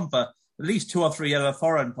 because they've gone for at least 2 or 3 other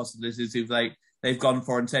foreign possibilities who they've gone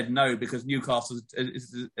for and said no, because Newcastle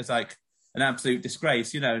is an absolute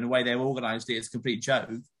disgrace, in the way they've organised it, it's a complete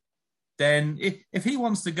joke. Then if he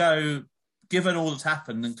wants to go, given all that's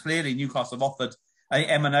happened, and clearly Newcastle have offered, I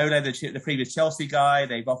think Emanole, the previous Chelsea guy,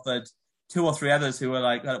 they've offered 2 or 3 others who were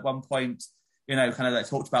at one point,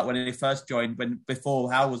 talked about when they first joined, before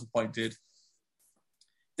Hal was appointed.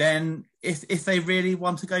 Then if they really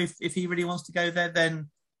want to go, if he really wants to go there, then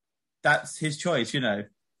that's his choice,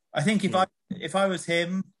 I think if I was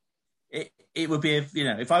him, it would be,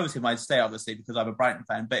 if I was him, I'd stay, obviously, because I'm a Brighton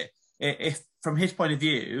fan. But if from his point of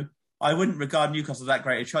view, I wouldn't regard Newcastle as that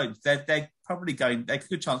great a choice. They're probably going, there's a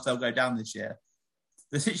good chance they'll go down this year.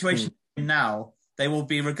 The situation now, they will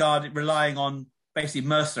be relying on basically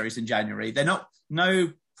mercenaries in January.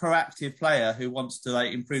 No proactive player who wants to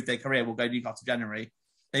improve their career will go to Newcastle in January.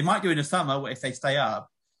 They might do in the summer if they stay up,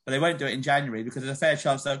 but they won't do it in January because there's a fair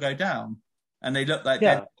chance they'll go down. And they look like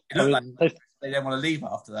they don't want to leave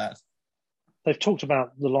after that. They've talked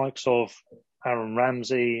about the likes of Aaron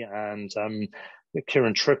Ramsey and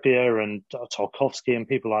Kieran Trippier and Tarkowski and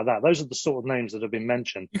people like that. Those are the sort of names that have been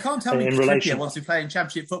mentioned. You can't tell me Trippier wants to play in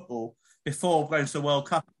Championship football before going to the World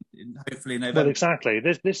Cup, hopefully in November. Well, exactly.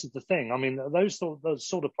 This is the thing. I mean, those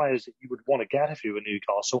sort of players that you would want to get if you were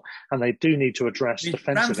Newcastle, and they do need to address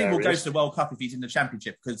defensive Ramsey areas. will go to the World Cup if he's in the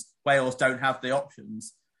Championship because Wales don't have the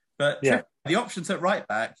options. But the options at right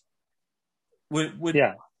back would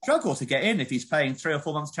struggle to get in if he's playing 3 or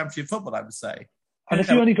 4 months Championship football, I would say. And if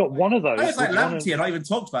you only got one of those... It's like Lamptey, and I even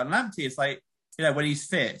talked about Lamptey. It's like, when he's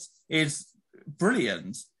fit, is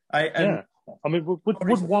brilliant. I mean,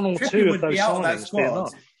 would one or two of those signings be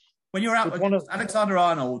enough? When you're out with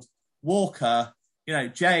Alexander-Arnold, Walker,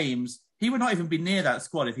 James, he would not even be near that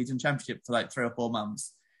squad if he's in Championship for like 3 or 4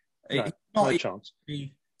 months. No chance.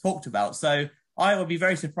 Be talked about. So I would be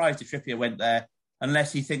very surprised if Trippier went there,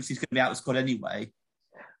 unless he thinks he's going to be out of the squad anyway.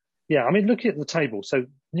 Yeah, I mean, look at the table. So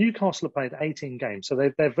Newcastle have played 18 games, so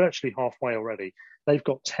they're virtually halfway already. They've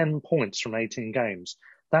got 10 points from 18 games.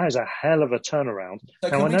 That is a hell of a turnaround. So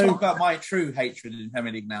can we talk about my true hatred in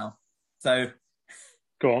Premier League now? So,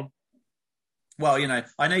 go on. Well,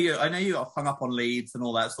 I know you got hung up on Leeds and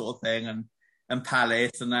all that sort of thing, and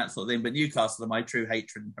Palace and that sort of thing, but Newcastle are my true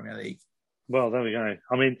hatred in Premier League. Well, there we go.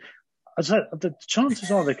 I mean, the chances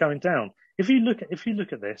are they're going down. If you look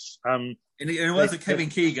at this, in the words of Kevin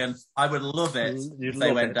Keegan, I would love it if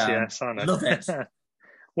they went down. Yes, I know. Love it.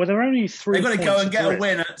 Well, they're only 3 They've got to go and get adrift.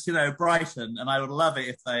 a win at Brighton, and I would love it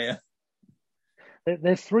if they.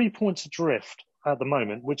 They're 3 points adrift at the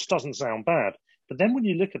moment, which doesn't sound bad. But then when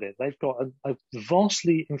you look at it, they've got a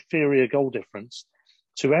vastly inferior goal difference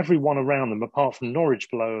to everyone around them, apart from Norwich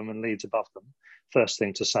below them and Leeds above them. First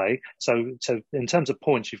thing to say. So in terms of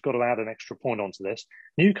points, you've got to add an extra point onto this.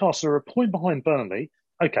 Newcastle are a point behind Burnley.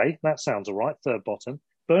 Okay, that sounds all right, third bottom.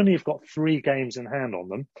 Burnley have got 3 games in hand on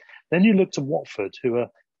them. Then you look to Watford, who are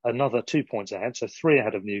another 2 points ahead, so 3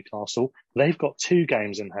 ahead of Newcastle. They've got 2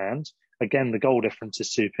 games in hand. Again, the goal difference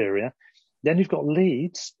is superior. Then you've got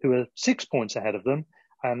Leeds, who are 6 points ahead of them,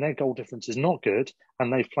 and their goal difference is not good,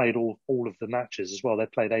 and they've played all of the matches as well.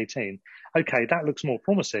 They've played 18. Okay, that looks more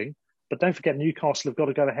promising, but don't forget Newcastle have got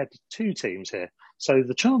to go ahead to 2 teams here. So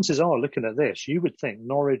the chances are, looking at this, you would think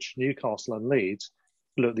Norwich, Newcastle and Leeds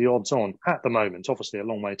look the odds on at the moment. Obviously, a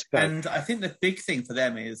long way to go. And I think the big thing for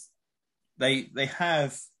them is they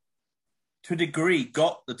have, to a degree,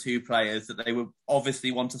 got the 2 players that they would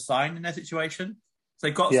obviously want to sign in their situation. So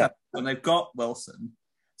they've got and they've got Wilson.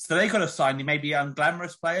 So they've got to sign maybe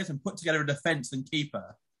unglamorous players and put together a defence and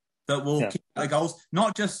keeper that will keep the goals.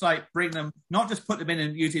 Not just not just put them in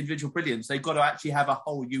and use individual brilliance. They've got to actually have a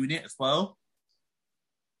whole unit as well.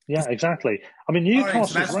 Yeah, exactly. I mean,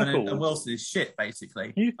 Newcastle's record... and Wilson is shit,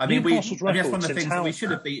 basically. Newcastle's record, that's one of the things that we should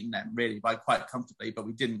have beaten them, really, by quite comfortably, but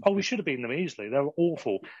we didn't. Oh, we should have beaten them easily. They were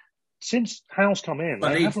awful. Since Howe's come in,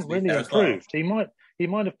 they haven't really improved. Well. He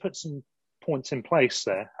might have put some points in place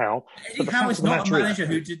there, Howe. Howe is not a manager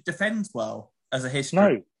who defends well as a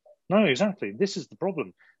history. No, exactly. This is the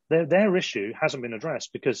problem. Their issue hasn't been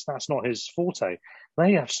addressed because that's not his forte.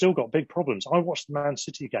 They have still got big problems. I watched the Man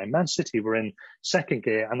City game. Man City were in second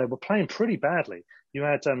gear and they were playing pretty badly. You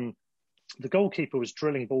had the goalkeeper was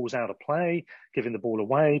drilling balls out of play, giving the ball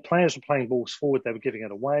away. Players were playing balls forward. They were giving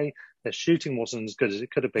it away. Their shooting wasn't as good as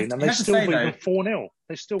it could have been. And they still won 4-0.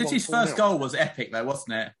 City's first goal was epic, though,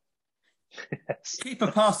 wasn't it? Yes. The keeper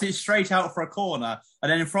passed it straight out for a corner, and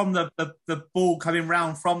then from the ball coming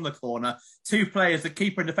round from the corner, 2 players, the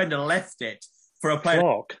keeper and defender, left it for a player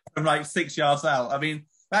from like 6 yards out. I mean,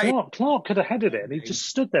 Clark could have headed it, and he just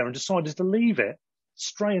stood there and decided to leave it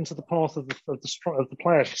straight into the path of the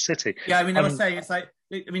player for City. Yeah, I mean, I was saying, it's like,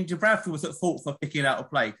 I mean, Bradford was at fault for picking it out of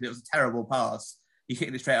play because it was a terrible pass. He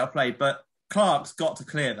kicked it straight out of play, but Clark's got to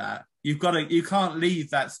clear that. You can't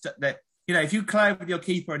leave that. If you collide with your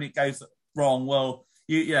keeper and it goes wrong, well,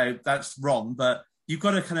 that's wrong. But you've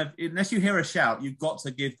got to kind of, unless you hear a shout, you've got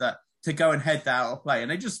to give that, to go and head that out of play. And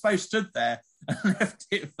they just both stood there and left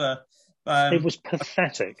it for. It was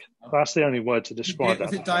pathetic. That's the only word to describe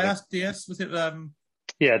that. Was it Diaz? Was it?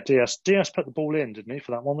 Yeah, Diaz. Diaz put the ball in, didn't he?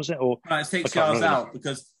 For that one, was it? Or 6 yards out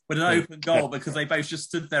because with an open goal because they both just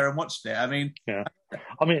stood there and watched it. I mean,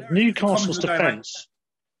 Newcastle's defence.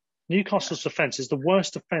 Newcastle's defence is the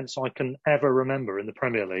worst defence I can ever remember in the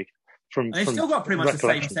Premier League. They've still got pretty much the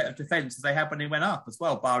same set of defence as they had when they went up as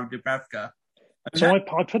well, barring Dubravka. So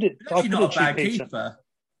I put it. Actually, not a bad keeper.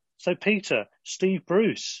 So Peter, Steve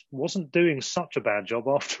Bruce wasn't doing such a bad job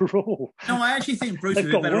after all. No, I actually think Bruce would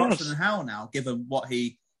be a better option than Howe now, given what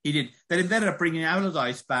he did. They ended up bringing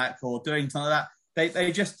Allardyce back or doing something like that.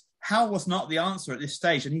 They just Howe was not the answer at this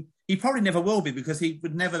stage, and he probably never will be because he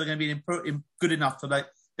would never going to be good enough to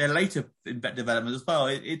their later development as well.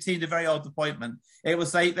 It seemed a very odd appointment. It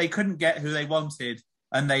was they couldn't get who they wanted,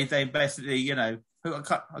 and they basically, you know, I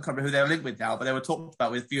can't remember who they were linked with now, but they were talked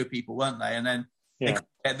about with fewer people, weren't they? And then they couldn't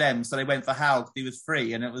get them, so they went for Howe because he was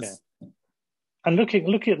free, and it was. Yeah. And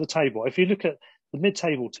looking at the table, if you look at the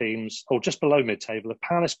mid-table teams, or just below mid-table,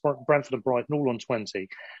 Palace, Brentford and Brighton all on 20,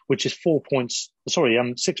 which is 6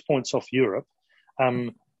 points off Europe.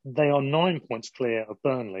 They are 9 points clear of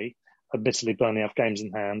Burnley. Admittedly, Burnley have games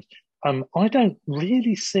in hand. I don't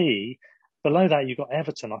really see, below that you've got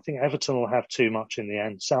Everton. I think Everton will have too much in the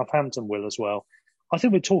end. Southampton will as well. I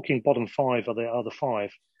think we're talking bottom 5 are the other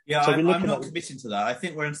 5. Yeah, so I'm not committing to that. I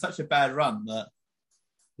think we're in such a bad run that...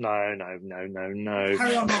 No.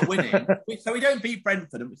 Carry on not winning. So we don't beat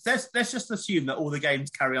Brentford. Let's just assume that all the games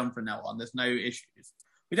carry on from now on. There's no issues.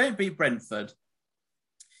 We don't beat Brentford.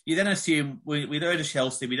 You then assume we go to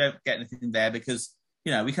Chelsea. We don't get anything there because,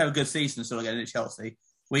 you know, we have a good season and still getting to Chelsea.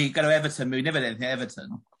 We go to Everton. We never get anything at Everton.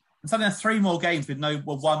 And suddenly there's 3 more games with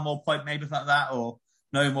one more point, maybe like that, or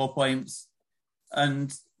no more points.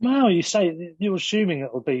 And well, you're assuming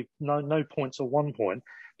it'll be no points or 1 point.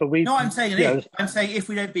 But I'm saying if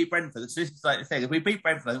we don't beat Brentford, so this is like the thing. If we beat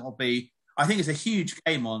Brentford, I think it's a huge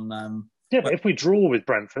game on. But if we draw with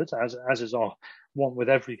Brentford, as is our want with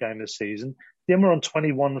every game this season, then we're on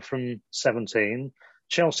 21 from 17.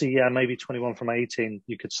 Chelsea, maybe 21 from 18,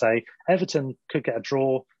 you could say. Everton could get a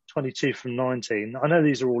draw, 22 from 19. I know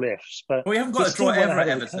these are all ifs, but we haven't got a draw ever at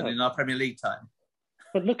Everton in our Premier League time.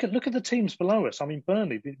 But look at the teams below us. I mean,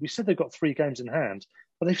 Burnley, we said they've got 3 games in hand,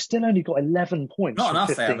 but they've still only got 11 points from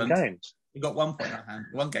 15 games. We've got 1 point in hand.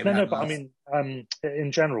 1 game. No, but I mean,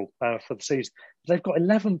 in general, for the season, they've got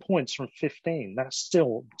 11 points from 15. That's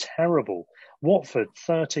still terrible. Watford,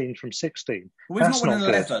 13 from 16. Well, we've not won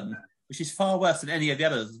 11, which is far worse than any of the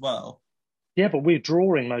others as well. Yeah, but we're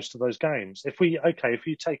drawing most of those games. If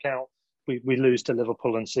you take out, we lose to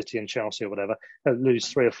Liverpool and City and Chelsea or whatever, lose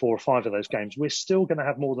 3 or 4 or 5 of those games, we're still going to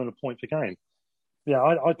have more than a point per game.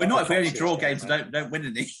 Yeah, we're not if we only draw games and don't win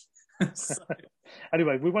any. So.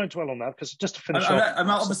 Anyway, we won't dwell on that because just to finish off... I'm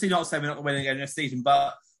obviously not saying we're not going to win again this season,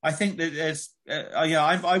 but I think that there's...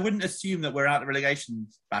 I wouldn't assume that we're out of the relegation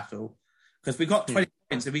battle because we've got 20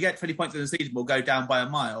 points. If we get 20 points in the season, we'll go down by a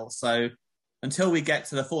mile. So until we get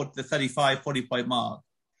to the 35, 40-point mark...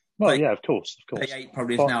 Well, yeah, of course. 38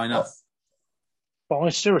 probably is now enough. But I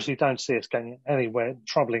seriously don't see us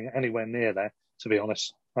troubling anywhere near there, to be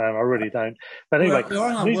honest. I really don't. But anyway... We're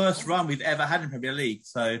on our worst run we've ever had in Premier League,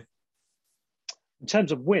 so... In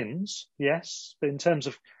terms of wins, yes. But in terms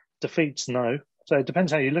of defeats, no. So it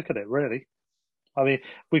depends how you look at it, really. I mean,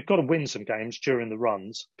 we've got to win some games during the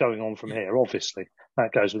runs going on from here, obviously.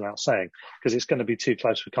 That goes without saying, because it's going to be too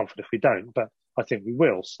close for comfort if we don't. But I think we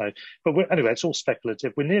will. So, but anyway, it's all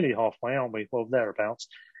speculative. We're nearly halfway, aren't we? Well, thereabouts.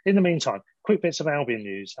 In the meantime, quick bits of Albion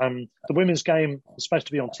news. The women's game was supposed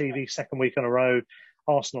to be on TV 2nd week in a row,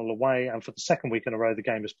 Arsenal away. And for the 2nd week in a row, the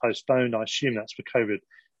game was postponed. I assume that's for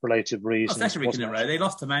COVID-related reasons. 2nd week in a row. They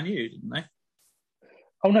lost to Man U, didn't they?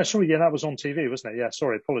 Oh, no, sorry. Yeah, that was on TV, wasn't it? Yeah,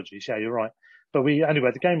 sorry. Apologies. Yeah, you're right. But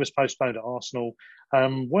anyway, the game was postponed at Arsenal.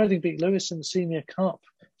 Worthing beat Lewis in the Senior Cup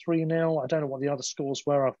 3-0. I don't know what the other scores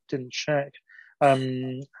were. I didn't check.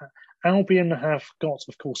 Albion have got,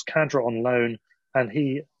 of course, Khadra on loan, and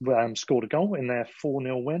he scored a goal in their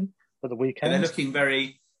 4-0 win at the weekend. And they're looking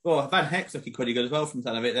very... Well, Van Heck's looking pretty good as well from the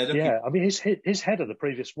sound of it. Yeah, I mean, his header the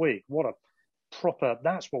previous week, what a proper...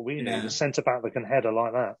 That's what we need, a centre-back that can header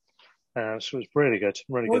like that. So it was really good,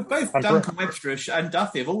 really good. Both Duncan Webster and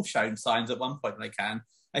Duffy have all shown signs at one point when they can.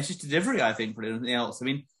 It's just delivery, I think, for anything else. I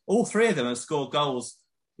mean, all 3 of them have scored goals,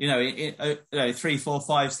 in 3, 4,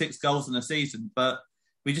 5, 6 goals in a season, but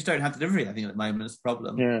we just don't have delivery, I think, at the moment. It's a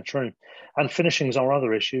problem. Yeah, true. And finishing is our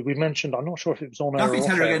other issue. We mentioned, I'm not sure if it was on air or off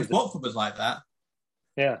air. Against Watford was like that.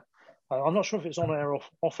 Yeah. I'm not sure if it was on air or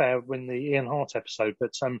off air in the Ian Hart episode,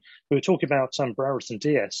 but we were talking about Brereton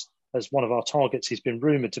Diaz as one of our targets. He's been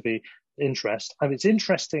rumoured to be interest. And it's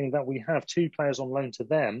interesting that we have 2 players on loan to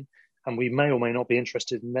them, and we may or may not be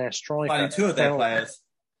interested in their striker. Finding 2 of their players.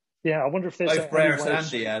 Yeah, I wonder if there's... Both Brereton and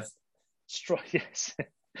Diaz. Yes.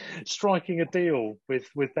 Striking a deal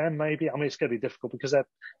with them, maybe. I mean, it's going to be difficult because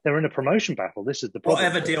they're in a promotion battle. This is the problem.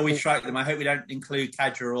 Whatever deal we strike them, I hope we don't include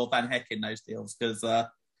Khadra or Van Heck in those deals because,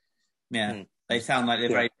 they sound like they're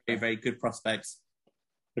very, very, very good prospects.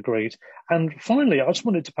 Agreed. And finally, I just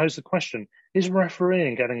wanted to pose the question, is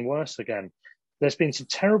refereeing getting worse again? There's been some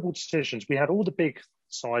terrible decisions. We had all the big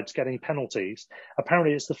sides getting penalties.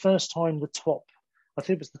 Apparently, it's the first time the top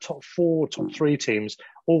 4, top 3 teams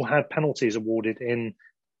all had penalties awarded in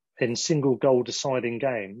single goal deciding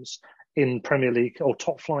games in Premier League or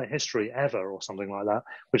top flight history ever, or something like that,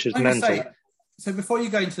 which is I'm gonna mental. say, so before you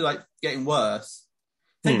go into like getting worse,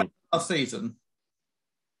 think back to last season.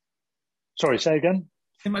 Sorry, say again.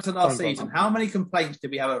 Think back to last season. How many complaints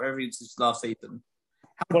did we have about every since last season?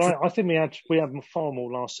 Well, I think we had far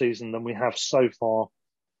more last season than we have so far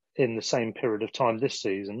in the same period of time this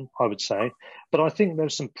season, I would say. But I think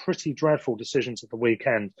there's some pretty dreadful decisions at the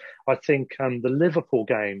weekend. I think the Liverpool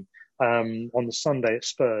game on the Sunday at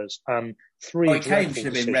Spurs, Kane should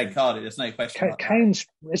have been red carded. There's no question. Kane's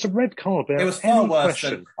it's a red card. But it was far worse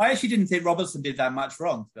than. I actually didn't think Robertson did that much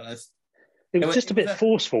wrong, to be honest. It was just a bit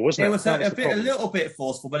forceful, wasn't it? It was a little bit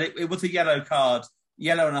forceful, but it was a yellow card,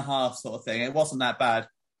 yellow and a half sort of thing. It wasn't that bad.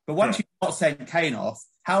 But once you got sent Kane off,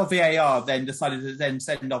 how VAR then decided to then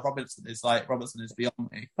send off Robertson is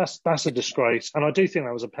beyond me. That's a disgrace, and I do think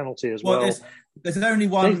that was a penalty as well. There's only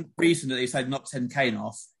one reason that they decided not to send Kane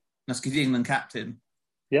off. That's because he's England captain.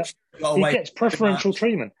 Yeah, he gets preferential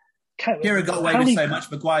treatment. Kieran got away with so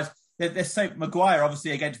much. Maguire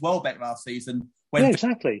obviously against Welbeck last season. When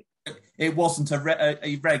exactly. It wasn't a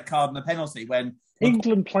red card and a penalty when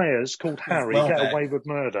England players called Harry get away with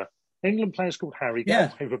murder. England players called Harry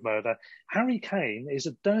get away with murder. Harry Kane is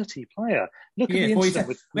a dirty player. Look at the incident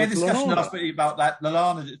with we had a discussion Lallana. last week about that.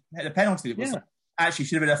 Lallana had a penalty that was actually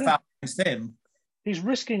should have been a foul against him. He's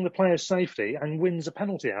risking the player's safety and wins a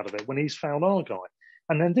penalty out of it when he's fouled our guy.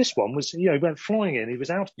 And then this one was, he went flying in. He was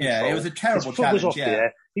out of control. Yeah, it was a terrible His foot challenge. was off the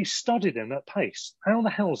air. He studied him at pace. How the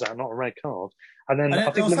hell is that not a red card? And then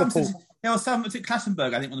I think Liverpool... There was some,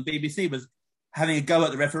 Klassenberg, I think, on the BBC was having a go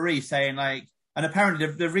at the referee saying, like, and apparently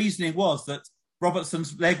the reasoning was that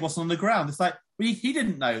Robertson's leg wasn't on the ground. It's like, well, he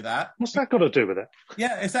didn't know that. What's that got to do with it?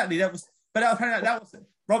 Yeah, exactly. But apparently that was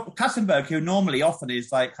Klassenberg, who normally often is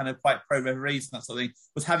like kind of quite pro referees and that sort of thing,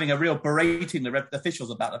 was having a real berating the officials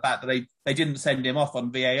about the fact that they didn't send him off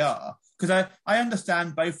on VAR. Because I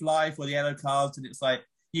understand both live or the yellow cards, and it's like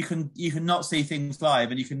you can not see things live,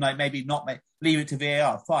 and you can like maybe not leave it to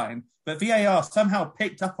VAR, fine. But VAR somehow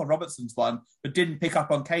picked up on Robertson's one, but didn't pick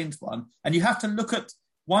up on Kane's one, and you have to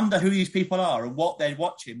wonder who these people are and what they're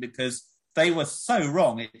watching, because they were so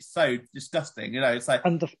wrong. It's so disgusting. It's like...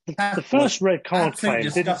 And the first red card claim...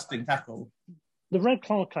 disgusting tackle. The red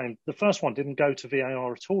card claim, the first one didn't go to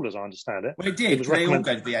VAR at all, as I understand it. Well, it did. They all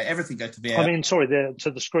go to VAR. Everything goes to VAR. I mean, sorry,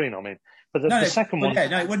 to the screen, I mean. But the second one... Yeah,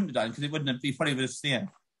 no, it wouldn't have done, because it wouldn't have... You probably would have seen it.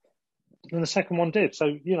 And the second one did.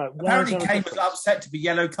 So, apparently Kane was upset to be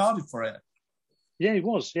yellow carded for it. Yeah, he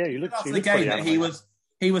was. Yeah, he looked after the game that he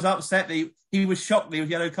was upset that he was shocked that he was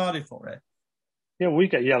yellow carded for it. Yeah, we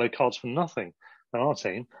get yellow cards for nothing on our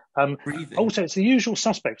team. Also, it's the usual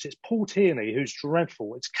suspects. It's Paul Tierney, who's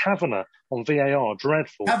dreadful. It's Kavanagh on VAR,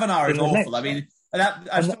 dreadful. Kavanagh is awful. I mean,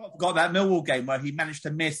 I still forgot that Millwall game where he managed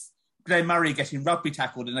to miss Glenn Murray getting rugby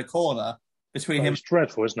tackled in a corner between him. It's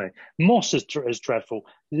dreadful, isn't he? Moss is dreadful.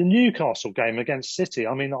 The Newcastle game against City,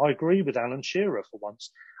 I mean, I agree with Alan Shearer for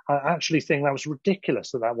once. I actually think that was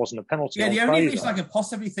ridiculous that wasn't a penalty. Yeah, the only reason I can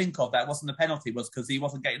possibly think of that wasn't a penalty was because he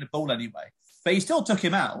wasn't getting the ball anyway. But he still took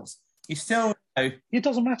him out. He still... It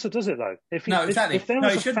doesn't matter, does it, though? No, exactly. If there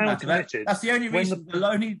was a foul committed... That's the only reason, the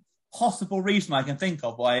only possible reason I can think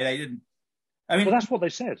of why they didn't... I mean, well, that's what they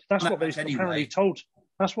said. That's what they apparently told.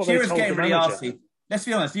 That's what Shearer's they told getting the really manager. arsey. Let's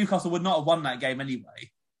be honest, Newcastle would not have won that game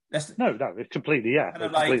anyway. No, it's completely,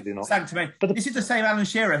 completely not. But this is the same Alan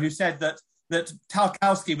Shearer who said that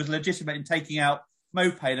Tarkowski was legitimate in taking out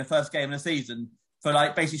Mopé in the first game of the season for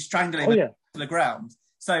like basically strangling him to the ground.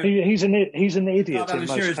 So he's an idiot in Alan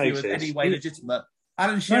most Shearer's view cases. was anyway legitimate.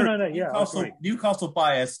 Alan Shearer, No, Newcastle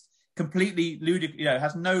bias, completely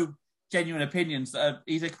has no genuine opinions.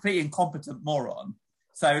 He's a completely incompetent moron.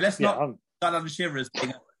 So let's not regard Alan Shearer as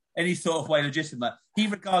being any sort of way legitimate. He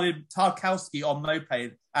regarded Tarkowski on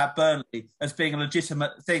Mopé at Burnley as being a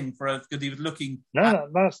legitimate thing because he was looking. No,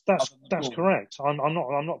 that's correct. I'm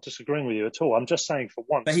not disagreeing with you at all. I'm just saying for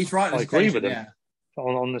once. But he's right. I agree with him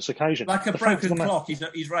on this occasion. Like a broken clock,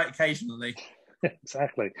 he's right occasionally.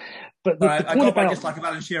 Exactly. But I got my dislike of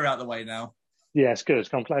Alan Shearer out of the way now. Yes, good.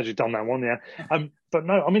 I'm glad you've done that one. Yeah. But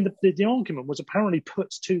no, I mean, the argument was apparently put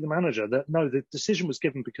to the manager that no, the decision was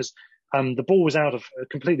given because the ball was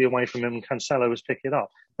completely away from him and Cancelo was picking it up.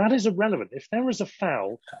 That is irrelevant. If there is a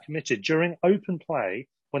foul committed during open play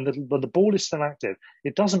when the ball is still active,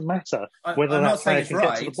 it doesn't matter whether that player can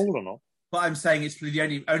get to the ball or not. But I'm saying it's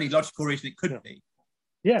the only logical reason it could be.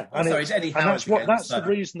 Yeah, it's Eddie Howe that's the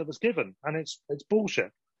reason that was given, and it's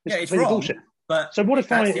bullshit. It's wrong. Bullshit. But so what if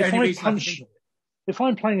if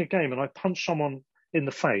I'm playing a game and I punch someone in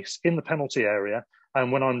the face in the penalty area,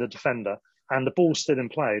 and when I'm the defender, and the ball's still in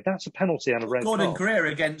play, that's a penalty and a red Gordon card. Greer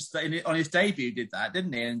on his debut did that,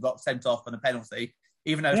 didn't he? And got sent off on a penalty,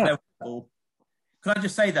 even though it's no ball. Can I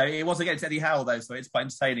just say, though, it was against Eddie Howe, though, so it's quite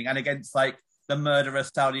entertaining, and against, like, the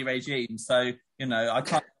murderous Saudi regime. So, you know, I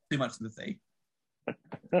can't have too much sympathy.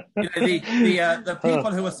 The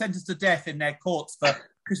people who were sentenced to death in their courts for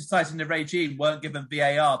criticising the regime weren't given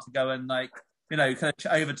VAR to go and, like, you know, kind of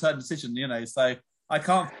overturn the decision, you know. So I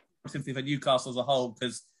can't have sympathy for Newcastle as a whole,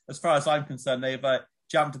 because as far as I'm concerned, they've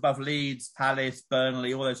jumped above Leeds, Palace,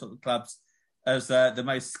 Burnley, all those sort of clubs as the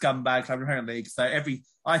most scumbag club in the Premier League. So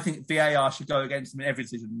I think VAR should go against them in every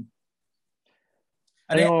decision.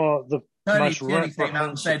 And they are the Tony most came out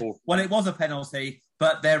and said, well, it was a penalty,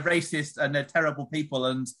 but they're racist and they're terrible people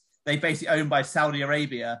and they basically owned by Saudi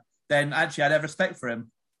Arabia. Then actually I'd have respect for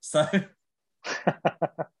him. So it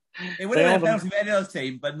would have been a penalty for any other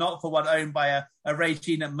team, but not for one owned by a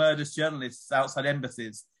regime that murders journalists outside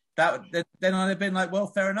embassies. Then I'd have been like, well,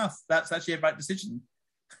 fair enough. That's actually a right decision.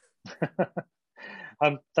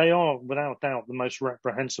 They are, without doubt, the most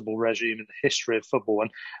reprehensible regime in the history of football.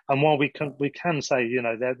 And while we can say, you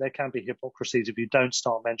know, there can be hypocrisies if you don't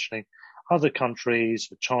start mentioning other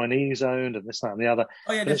countries, Chinese owned, and this, that, and the other.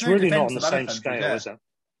 Oh, yeah, but it's really not on the same scale, is it?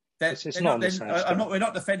 It's not on the same scale. We're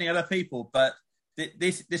not defending other people, but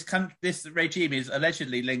this regime is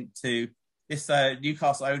allegedly linked to this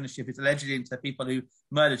Newcastle ownership is allegedly linked to people who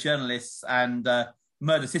murder journalists and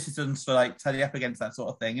murder citizens for like turning up against that sort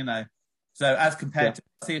of thing, you know. So as compared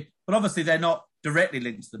to, but obviously they're not directly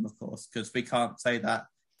linked to them, of course, because we can't say that.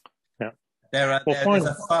 Yeah, there's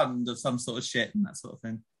a fund of some sort of shit and that sort of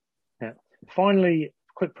thing. Yeah. Finally,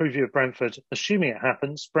 quick preview of Brentford. Assuming it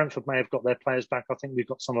happens, Brentford may have got their players back. I think we've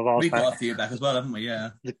got some of ours back. We've got a few back as well, haven't we?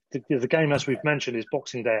 Yeah. The game, as we've mentioned, is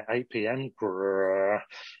Boxing Day at 8 p.m. But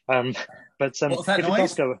what's that if noise? It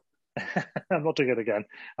does go, I'm not doing it again.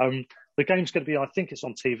 The game's going to be, I think it's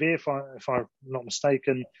on TV, if I'm not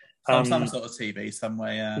mistaken. Some sort of TV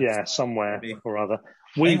somewhere, yeah. Yeah, somewhere Maybe. or other.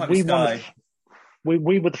 We were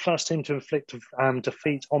the first team to inflict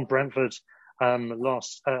defeat on Brentford at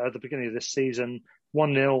the beginning of this season,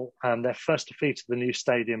 1-0, their first defeat at the new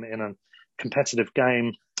stadium in a competitive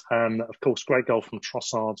game. Of course, great goal from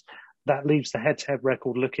Trossard. That leaves the head-to-head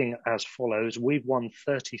record looking as follows. We've won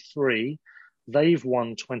 33. They've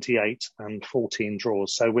won 28 and 14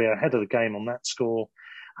 draws. So we're ahead of the game on that score.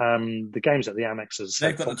 The game's at the Amex.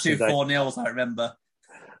 They've got the 2 4-0s, I remember.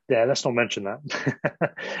 Yeah, let's not mention that.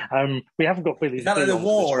 We haven't got Billy. Is that like the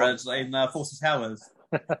war in Forces Towers?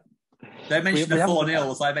 They mentioned the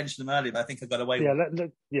 4-0s. I mentioned them earlier, but I think I got away with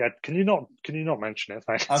it. Yeah, can you not mention it?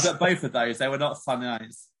 Thanks. I've got both of those. They were not fun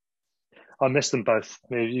nights. I missed them both.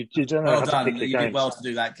 You don't know well how done. to pick the You games. did well to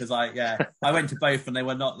do that because I went to both and they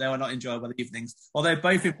were not enjoyable evenings. Well, they're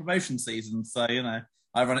both in promotion season, so you know,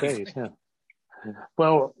 ironically. Yeah.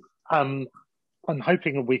 Well, I'm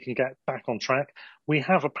hoping that we can get back on track. We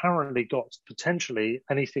have apparently got potentially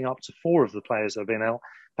anything up to 4 of the players that have been out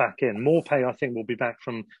back in. Morpay, I think, will be back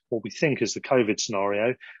from what we think is the COVID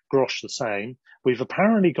scenario. Grosh the same. We've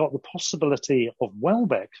apparently got the possibility of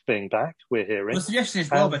Welbeck being back, we're hearing. The suggestion is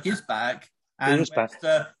Welbeck is back. And he is back.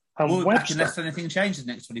 Will back unless anything changes in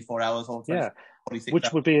the next 24 hours. Or 26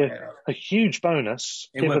 which would be a huge bonus.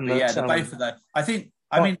 It would be, the both of those.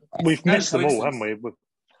 I mean, we've missed them all, haven't we?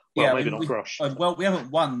 Maybe not Grosh. Well, we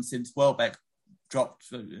haven't won since Welbeck got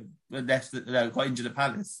injured at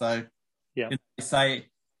Palace. So,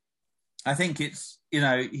 I think it's, you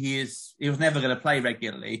know, he was never going to play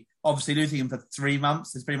regularly. Obviously, losing him for 3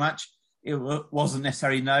 months is pretty much, it wasn't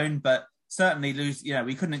necessarily known, but certainly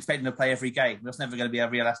we couldn't expect him to play every game. There's never going to be a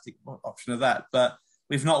realistic option of that. But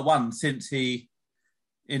we've not won since he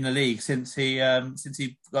got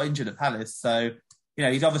injured at Palace. So, you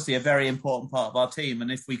know, he's obviously a very important part of our team. And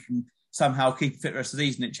if we can somehow keep fit the rest of the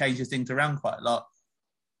season, it changes things around quite a lot.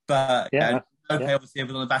 But, obviously, on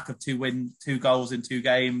the back of 2 goals in 2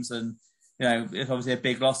 games. And, you know, it's obviously a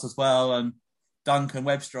big loss as well. And Duncan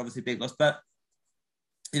Webster, obviously a big loss. But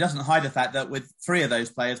it doesn't hide the fact that with 3 of those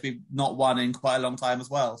players, we've not won in quite a long time as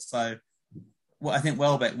well. So I think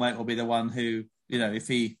Welbeck will be the one who, you know,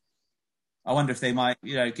 I wonder if they might,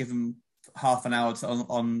 you know, give him half an hour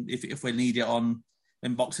on if we need it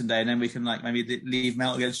in Boxing Day, and then we can maybe leave him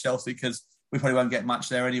out against Chelsea because we probably won't get much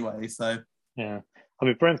there anyway. So yeah, I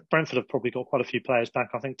mean Brentford have probably got quite a few players back.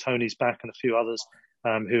 I think Tony's back and a few others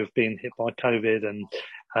who have been hit by COVID, and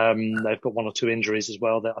they've got 1 or 2 injuries as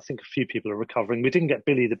well. That I think a few people are recovering. We didn't get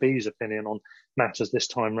Billy the Bee's opinion on matters this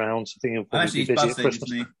time round. So I think he'll probably be busy at Christmas.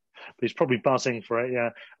 But he's probably buzzing for it. Yeah,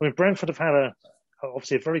 I mean Brentford have had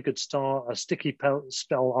obviously a very good start, a sticky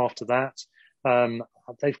spell after that.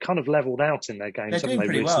 they've kind of levelled out in their games. They're doing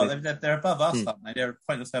pretty well. They're above us, aren't they? They're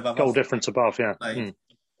pointless above goal us. Difference above, yeah.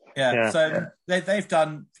 So they've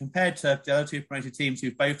done, compared to the other two promoted teams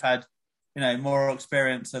who've both had, more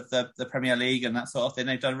experience of the Premier League and that sort of thing.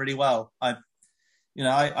 They've done really well. I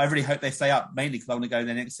really hope they stay up, mainly because I want to go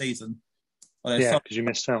there next season. Because you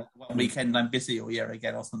missed out. One weekend I'm busy all year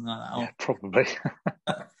again or something like that. Yeah, probably.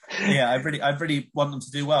 I really want them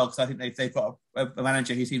to do well, because I think they've got a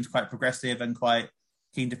manager who seems quite progressive and quite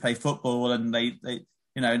keen to play football, and they're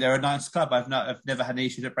a nice club. I've never had any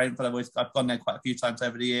issues at Brentford. I've gone there quite a few times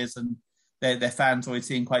over the years, and their fans always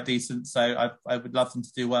seem quite decent. So I would love them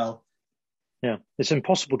to do well. Yeah, it's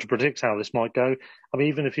impossible to predict how this might go. I mean,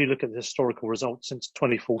 even if you look at the historical results since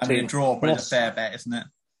 2014, a draw is a fair bet, isn't it?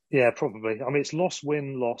 Yeah, probably. I mean, it's loss,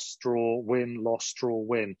 win, loss, draw, win, loss, draw,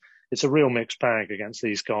 win. It's a real mixed bag against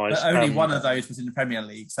these guys. But only one of those was in the Premier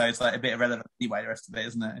League, so it's like a bit irrelevant anyway, the rest of it,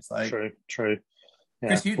 isn't it? It's like True. Yeah.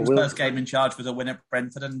 Chris Hughton's first game in charge was a win at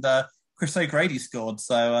Brentford, and Chris O'Grady scored.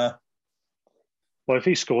 So, well, if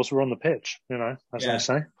he scores, we're on the pitch, as they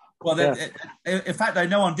say. Well, in fact, though,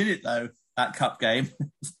 no one did it, though, that cup game.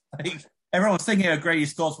 Everyone was thinking O'Grady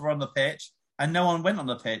scores, we're on the pitch, and no one went on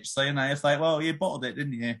the pitch. So, it's like, well, you bottled it,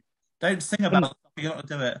 didn't you? Don't sing about it, you got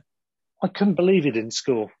to do it. I couldn't believe he didn't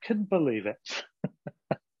score. Couldn't believe it.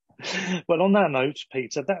 Well, on that note,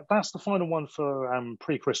 Peter, that's the final one for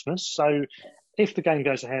pre-Christmas. So if the game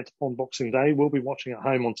goes ahead on Boxing Day, we'll be watching at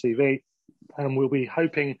home on TV, and we'll be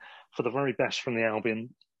hoping for the very best from the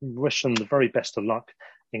Albion. Wish them the very best of luck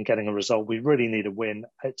in getting a result. We really need a win.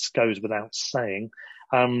 It goes without saying.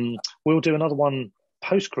 We'll do another one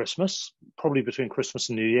post-Christmas, probably between Christmas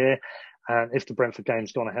and New Year. And if the Brentford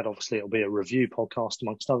game's gone ahead, obviously it'll be a review podcast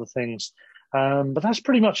amongst other things. But that's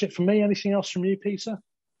pretty much it from me. Anything else from you, Peter?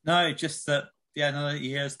 No, just that, another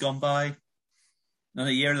year has gone by.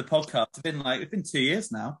 Another year of the podcast. It's been 2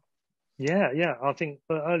 years now. Yeah. I think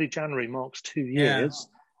early January marks 2 years.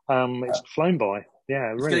 It's flown by.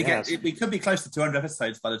 Yeah, it really has. We could be close to 200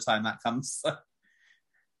 episodes by the time that comes.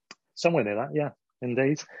 Somewhere near that, yeah,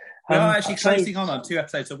 indeed. We are actually closing on 2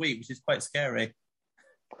 episodes a week, which is quite scary.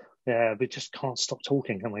 Yeah, we just can't stop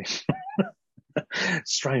talking, can we?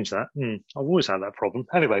 Strange that. I've always had that problem.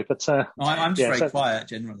 Anyway, but I'm just very quiet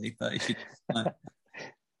generally. But if you,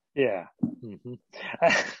 yeah. Mm-hmm.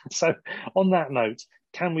 So on that note,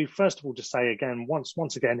 can we first of all just say again, once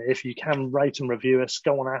again, if you can rate and review us,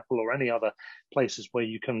 go on Apple or any other places where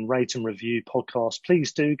you can rate and review podcasts,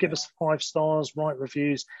 please do give us 5 stars, write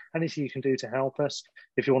reviews, anything you can do to help us.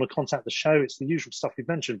 If you want to contact the show, it's the usual stuff we've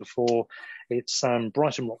mentioned before. It's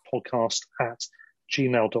Brighton Rock Podcast at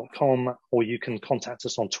gmail.com, or you can contact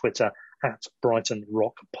us on Twitter at Brighton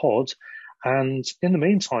Rock Pod. And in the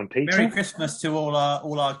meantime, Peter, Merry Christmas to all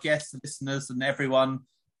our guests and listeners and everyone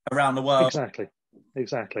around the world.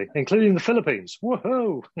 Exactly, including the Philippines.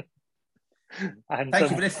 Woohoo! And thank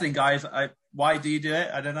you for listening, guys. Why do you do it?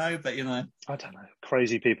 I don't know, but I don't know,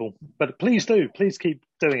 crazy people. But please keep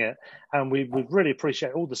doing it, and we really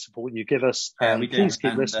appreciate all the support you give us. We do. Please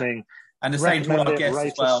keep listening. And the same to all our guests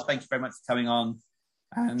as well. Thank you very much for coming on.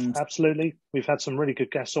 And absolutely, we've had some really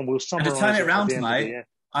good guests on. We'll summarise. And to turn it around tonight,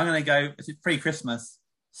 I'm going to go. It's pre-Christmas.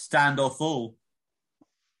 Stand or fall.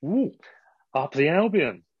 Ooh, up the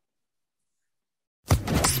Albion.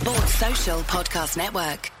 Sports Social Podcast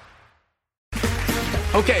Network.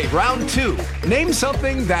 Okay, round 2. Name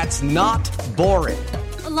something that's not boring.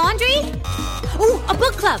 A laundry? Ooh, a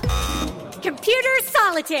book club. Computer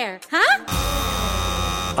solitaire, huh?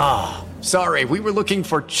 Ah, sorry, we were looking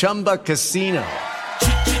for Chumba Casino.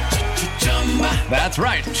 That's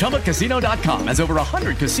right, ChumbaCasino.com has over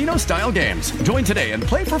 100 casino-style games. Join today and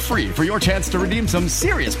play for free for your chance to redeem some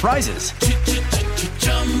serious prizes.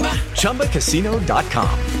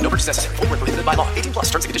 ChumbaCasino.com. No purchase necessary. Void where prohibited by law. 18+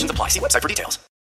 terms and conditions apply. See website for details.